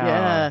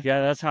 Yeah,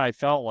 that's how I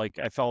felt. Like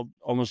I felt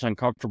almost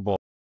uncomfortable,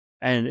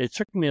 and it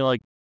took me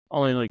like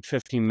only like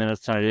 15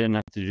 minutes, and I didn't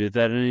have to do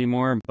that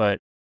anymore. But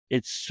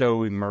it's so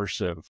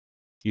immersive.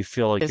 You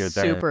feel like It's you're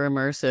there. super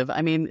immersive.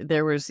 I mean,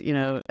 there was,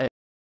 not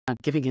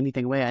giving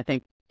anything away, I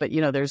think, but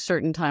there's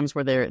certain times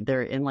where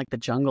they're in like the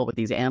jungle with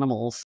these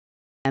animals,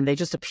 and they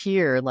just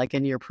appear like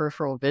in your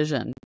peripheral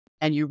vision,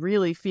 and you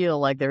really feel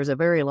like there's a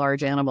very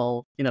large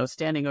animal,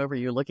 standing over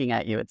you, looking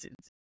at you. It's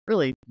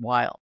really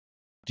wild.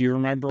 Do you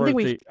remember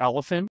the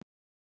elephant?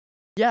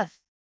 Yes.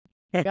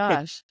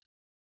 Gosh.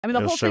 I mean,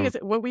 the whole thing so-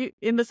 is what we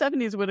in the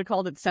 70s would have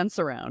called it sense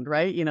around,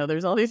 right?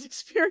 There's all these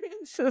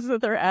experiences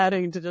that they're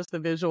adding to just the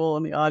visual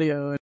and the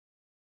audio. And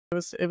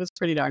it was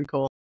pretty darn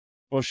cool.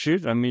 Well,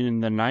 shoot, I mean, in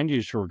the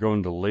 90s, we were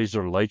going to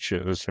laser light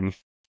shows. And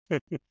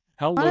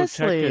how low tech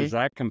Honestly. is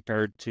that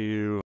compared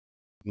to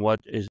what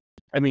is?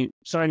 I mean,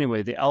 so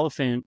anyway, the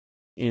elephant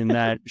in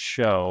that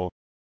show,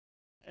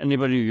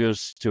 anybody who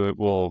goes to it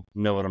will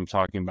know what I'm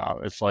talking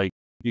about. It's like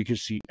you can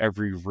see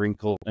every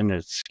wrinkle in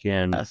its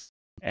skin, Yes.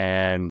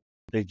 and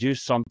they do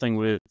something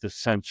with the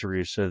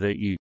sensory so that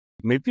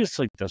maybe it's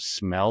like the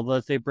smell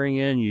that they bring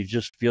in. You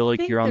just feel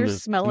like you're on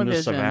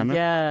the savannah.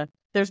 Yeah.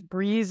 There's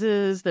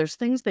breezes, there's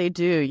things they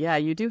do. Yeah,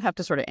 you do have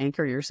to sort of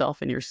anchor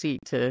yourself in your seat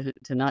to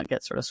not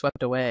get sort of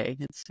swept away.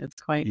 It's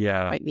quite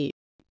neat.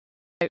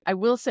 I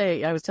will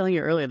say, I was telling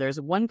you earlier,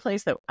 there's one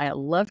place that I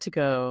love to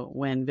go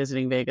when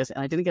visiting Vegas, and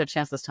I didn't get a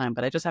chance this time,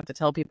 but I just have to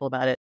tell people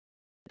about it.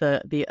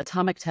 The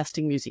Atomic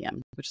Testing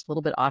Museum, which is a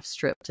little bit off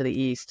strip to the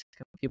east,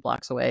 a few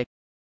blocks away,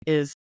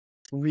 is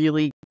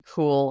really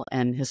cool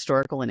and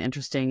historical and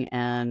interesting,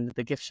 and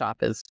the gift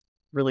shop is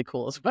really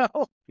cool as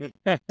well.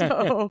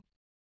 So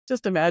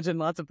just imagine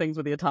lots of things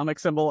with the atomic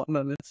symbol on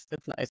them. It's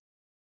nice.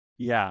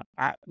 Yeah,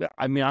 I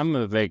mean, I'm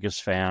a Vegas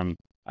fan.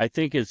 I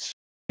think it's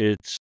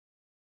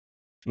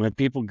when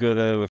people go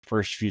there the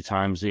first few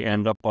times, they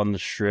end up on the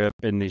Strip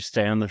and they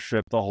stay on the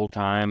Strip the whole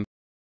time.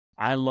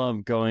 I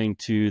love going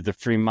to the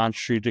Fremont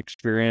Street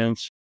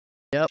experience.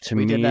 Yep, to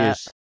we me, did that.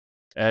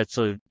 that's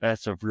a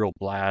real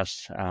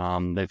blast.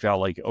 They've got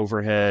like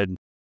overhead,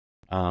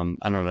 I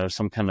don't know,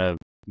 some kind of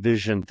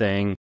vision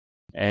thing,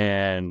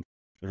 and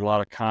there's a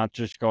lot of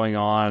concerts going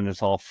on.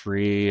 It's all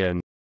free,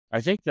 and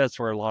I think that's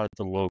where a lot of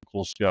the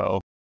locals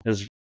go.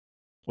 Because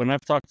when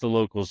I've talked to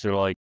locals, they're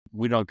like,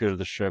 we don't go to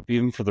the Strip,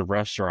 even for the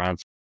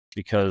restaurants,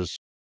 because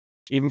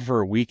even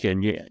for a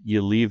weekend,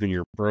 you leave and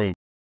you're broke.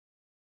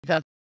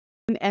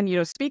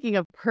 And speaking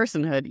of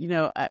personhood,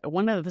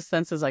 one of the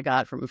senses I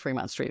got from a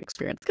Fremont Street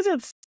experience,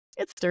 because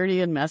it's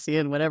dirty and messy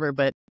and whatever,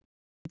 but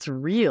it's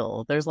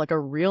real. There's like a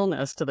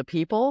realness to the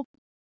people,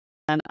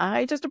 and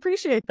I just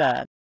appreciate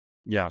that.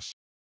 Yes.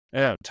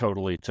 Yeah,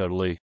 totally.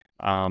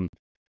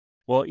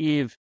 Well,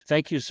 Eve,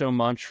 thank you so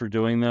much for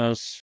doing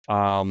this.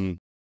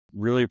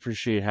 Really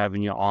appreciate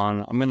having you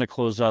on. I'm going to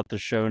close out the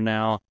show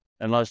now,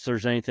 unless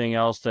there's anything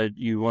else that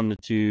you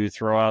wanted to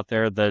throw out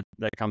there that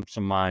comes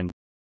to mind.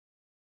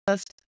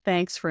 Just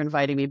thanks for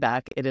inviting me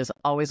back. It is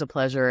always a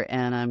pleasure,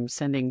 and I'm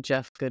sending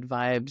Jeff good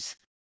vibes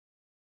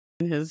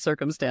in his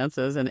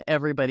circumstances and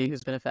everybody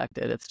who's been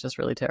affected. It's just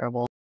really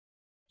terrible.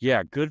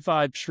 Yeah, good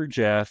vibes for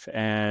Jeff,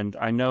 and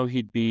I know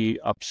he'd be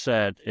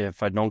upset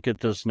if I don't get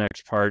this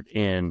next part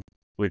in,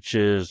 which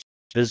is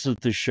visit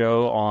the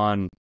show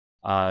on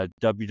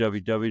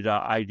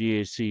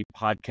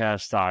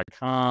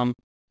www.idacpodcast.com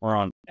or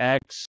on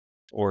X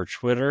or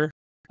Twitter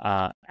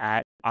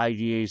at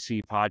IDAC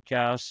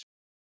Podcast.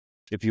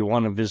 If you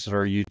want to visit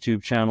our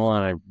YouTube channel,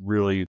 and I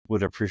really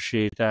would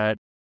appreciate that,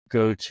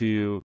 go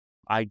to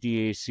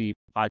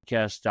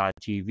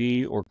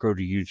idacpodcast.tv or go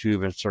to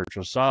YouTube and search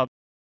us up.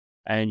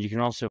 And you can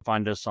also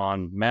find us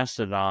on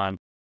Mastodon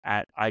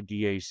at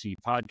IDAC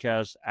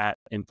Podcast, at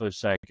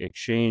InfoSec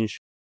Exchange,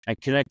 and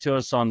connect to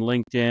us on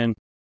LinkedIn.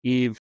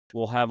 Eve,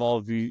 we'll have all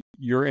of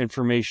your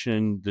information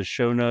in the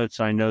show notes.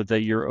 I know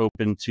that you're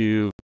open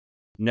to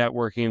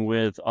networking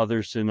with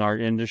others in our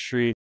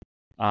industry.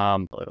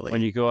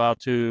 When you go out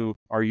to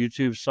our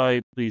YouTube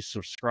site, please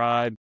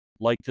subscribe,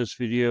 like this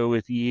video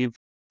with Eve,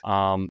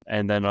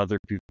 and then other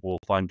people will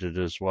find it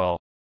as well.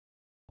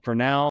 For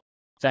now,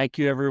 thank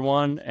you,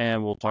 everyone,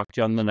 and we'll talk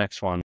to you on the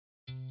next one.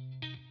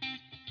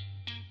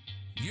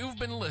 You've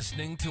been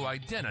listening to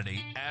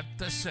Identity at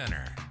the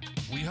Center.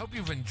 We hope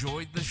you've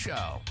enjoyed the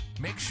show.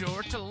 Make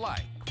sure to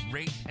like,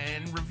 rate,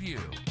 and review,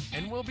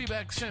 and we'll be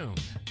back soon.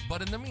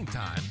 But in the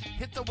meantime,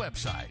 hit the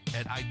website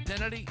at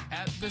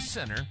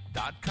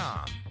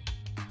identityatthecenter.com.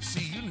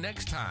 See you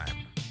next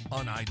time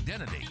on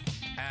Identity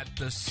at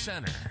the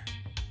Center.